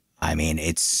 Yeah. I mean,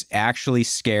 it's actually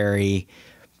scary.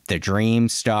 The dream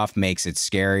stuff makes it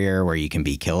scarier, where you can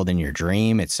be killed in your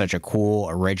dream. It's such a cool,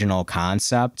 original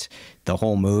concept. The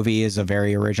whole movie is a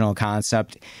very original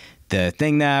concept. The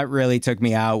thing that really took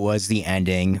me out was the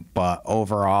ending, but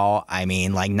overall, I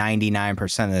mean, like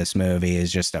 99% of this movie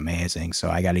is just amazing, so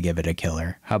I got to give it a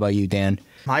killer. How about you, Dan?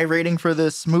 My rating for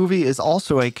this movie is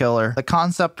also a killer. The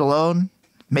concept alone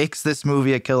makes this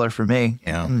movie a killer for me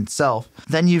in itself.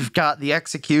 Then you've got the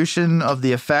execution of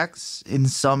the effects. In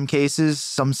some cases,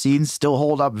 some scenes still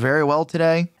hold up very well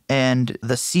today. And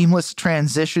the seamless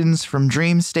transitions from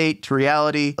dream state to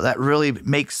reality, that really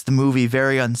makes the movie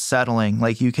very unsettling.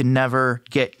 Like, you can never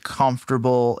get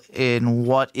comfortable in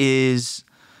what is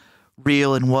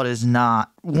real and what is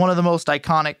not. One of the most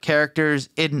iconic characters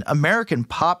in American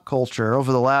pop culture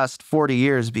over the last 40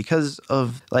 years because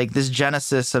of, like, this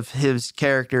genesis of his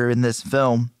character in this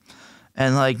film.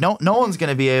 And, like, no one's going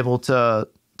to be able to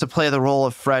play the role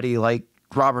of Freddy like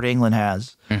Robert Englund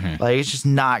has. Like, it's just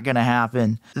not gonna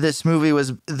happen. This movie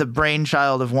was the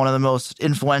brainchild of one of the most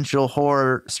influential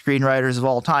horror screenwriters of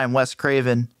all time, Wes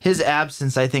Craven. His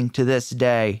absence, I think, to this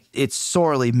day, it's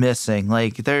sorely missing.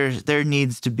 Like, there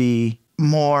needs to be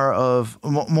more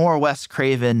Wes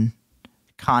Craven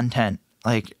content.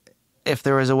 Like, if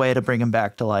there was a way to bring him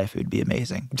back to life, it would be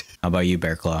amazing. How about you,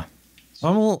 Bear Claw?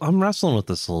 So I'm wrestling with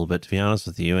this a little bit, to be honest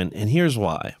with you, and here's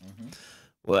why.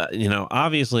 Well, you know,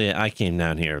 obviously I came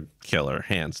down here killer,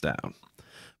 hands down.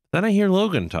 Then I hear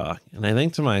Logan talk, and I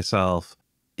think to myself,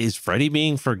 is Freddy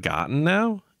being forgotten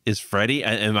now? Is Freddy,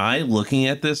 am I looking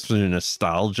at this through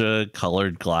nostalgia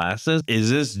colored glasses?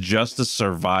 Is this just a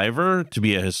survivor to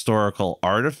be a historical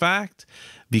artifact?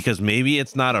 Because maybe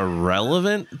it's not a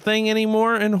relevant thing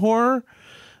anymore in horror?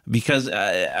 Because,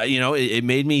 you know, it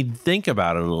made me think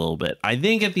about it a little bit. I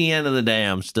think at the end of the day,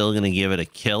 I'm still going to give it a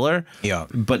killer. Yeah.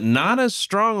 But not as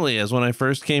strongly as when I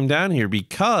first came down here,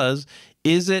 because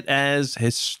is it as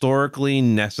historically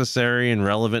necessary and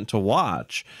relevant to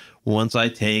watch once I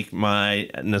take my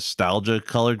nostalgia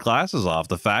colored glasses off?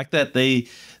 The fact that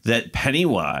that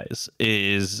Pennywise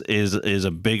is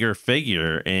a bigger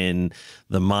figure in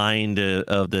the mind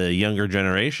of the younger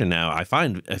generation now, I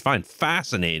find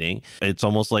fascinating. It's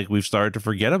almost like we've started to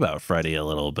forget about Freddy a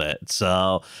little bit.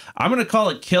 So I'm going to call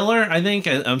it killer. I think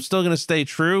I'm still going to stay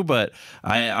true, but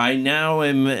I now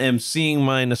am seeing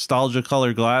my nostalgia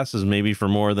colored glasses maybe for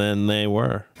more than they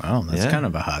were. Wow, that's kind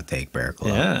of a hot take, Bear Claw.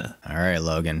 Yeah. All right,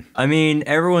 Logan. I mean,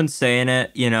 everyone's saying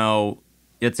it, you know,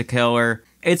 it's a killer.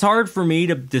 It's hard for me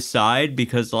to decide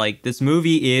because, like, this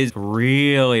movie is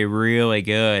really, really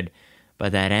good.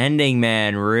 But that ending,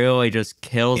 man, really just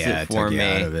kills it for me.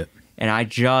 Out of it. And I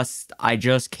just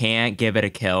can't give it a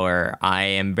killer.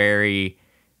 I wish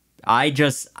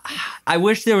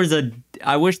there was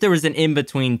an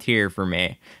in-between tier for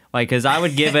me. Like, because I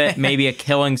would give it maybe a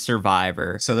killing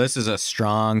survivor. So this is a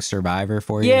strong survivor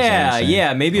for you?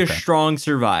 Maybe a strong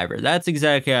survivor. That's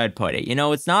exactly how I'd put it. You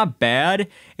know, it's not bad.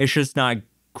 It's just not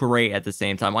great at the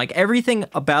same time. Like everything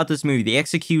about this movie, the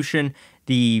execution,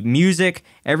 the music,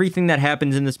 everything that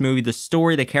happens in this movie, the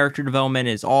story, the character development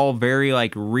is all very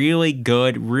like really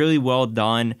good, really well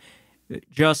done.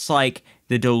 Just like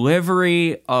the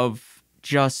delivery of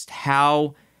just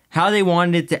how they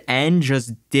wanted it to end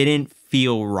just didn't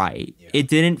feel right. Yeah. It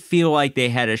didn't feel like they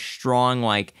had a strong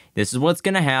like, this is what's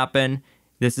going to happen.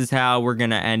 This is how we're going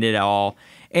to end it all.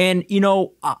 And, you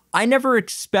know, I never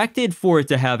expected for it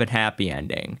to have a happy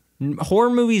ending. Horror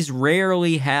movies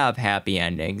rarely have happy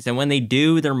endings. And when they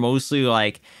do, they're mostly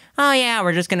like, oh yeah,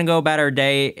 we're just going to go about our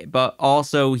day. But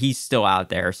also he's still out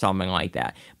there or something like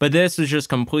that. But this was just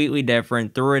completely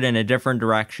different, threw it in a different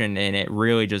direction. And it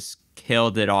really just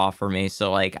killed it off for me.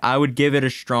 So like, I would give it a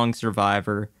strong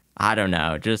survivor. I don't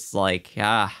know. Just like,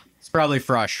 It's probably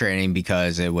frustrating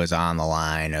because it was on the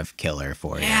line of killer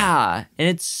for you. Yeah, and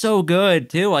it's so good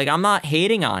too. Like I'm not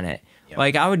hating on it. Yep.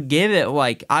 Like I would give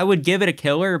it a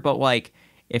killer, but like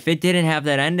if it didn't have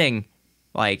that ending,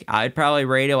 like I'd probably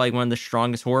rate it like one of the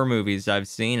strongest horror movies I've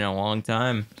seen in a long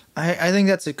time. I think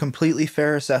that's a completely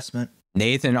fair assessment.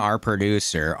 Nathan, our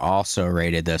producer, also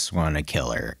rated this one a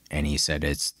killer, and he said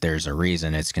there's a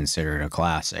reason it's considered a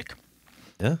classic.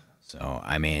 Yeah. So,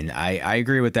 I mean, I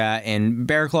agree with that. And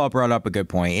Bear Claw brought up a good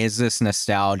point. Is this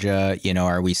nostalgia? You know,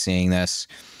 are we seeing this?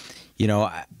 You know,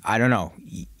 I don't know.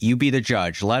 You be the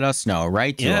judge. Let us know.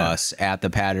 Write to us at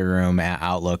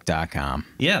thepaddedroom@outlook.com.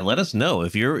 Yeah, let us know.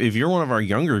 If you're one of our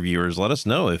younger viewers, let us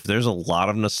know if there's a lot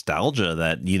of nostalgia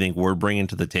that you think we're bringing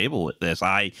to the table with this.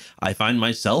 I find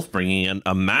myself bringing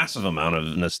a massive amount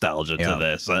of nostalgia to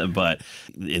this. But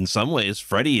in some ways,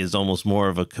 Freddy is almost more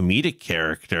of a comedic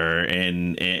character.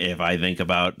 And if I think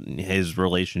about his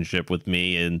relationship with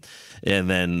me and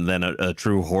then a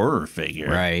true horror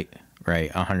figure.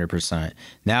 Right, 100%.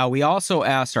 Now, we also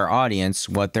asked our audience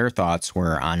what their thoughts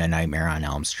were on A Nightmare on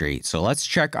Elm Street. So let's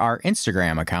check our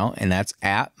Instagram account, and that's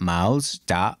at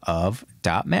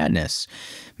mouths.of.madness.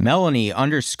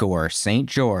 Melanie_St.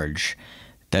 George.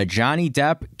 The Johnny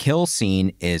Depp kill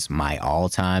scene is my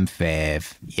all-time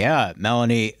fave. Yeah,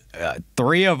 Melanie,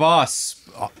 3 of us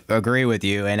agree with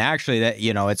you. And actually, that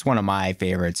it's one of my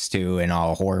favorites, too, in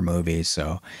all horror movies,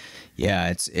 so...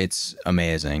 Yeah, it's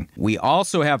amazing. We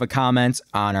also have a comment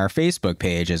on our Facebook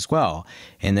page as well,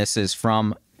 and this is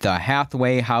from the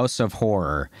Hathaway House of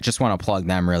Horror. Just want to plug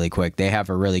them really quick. They have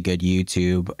a really good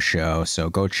YouTube show,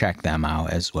 so go check them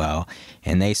out as well.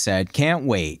 And they said, can't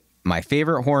wait. My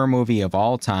favorite horror movie of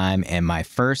all time and my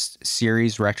first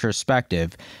series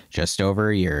retrospective just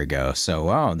over a year ago. So,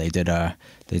 wow, they did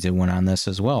one on this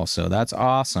as well. So that's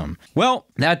awesome. Well,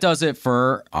 that does it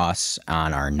for us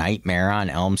on our Nightmare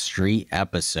on Elm Street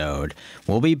episode.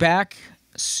 We'll be back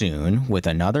soon with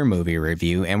another movie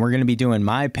review, and we're going to be doing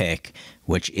my pick,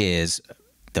 which is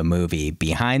the movie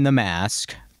Behind the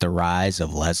Mask, The Rise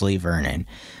of Leslie Vernon.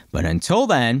 But until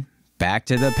then, back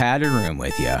to the padded room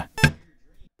with you.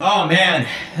 Oh man,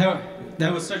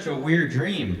 that was such a weird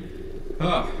dream.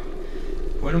 Oh,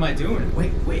 what am I doing? Wait,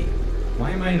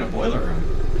 why am I in a boiler room?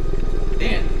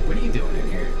 Dan, what are you doing in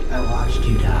here? I watched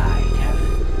you die, Kevin.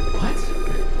 What?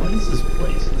 What is this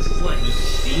place? This is like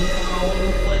just steam all over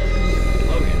the place.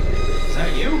 Logan, is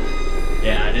that you?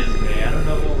 Yeah, it is me. I don't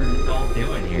know what we're all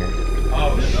doing here.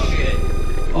 Oh shit.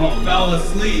 We fell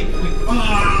asleep.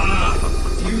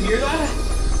 Do you hear that?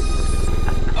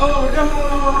 Oh no!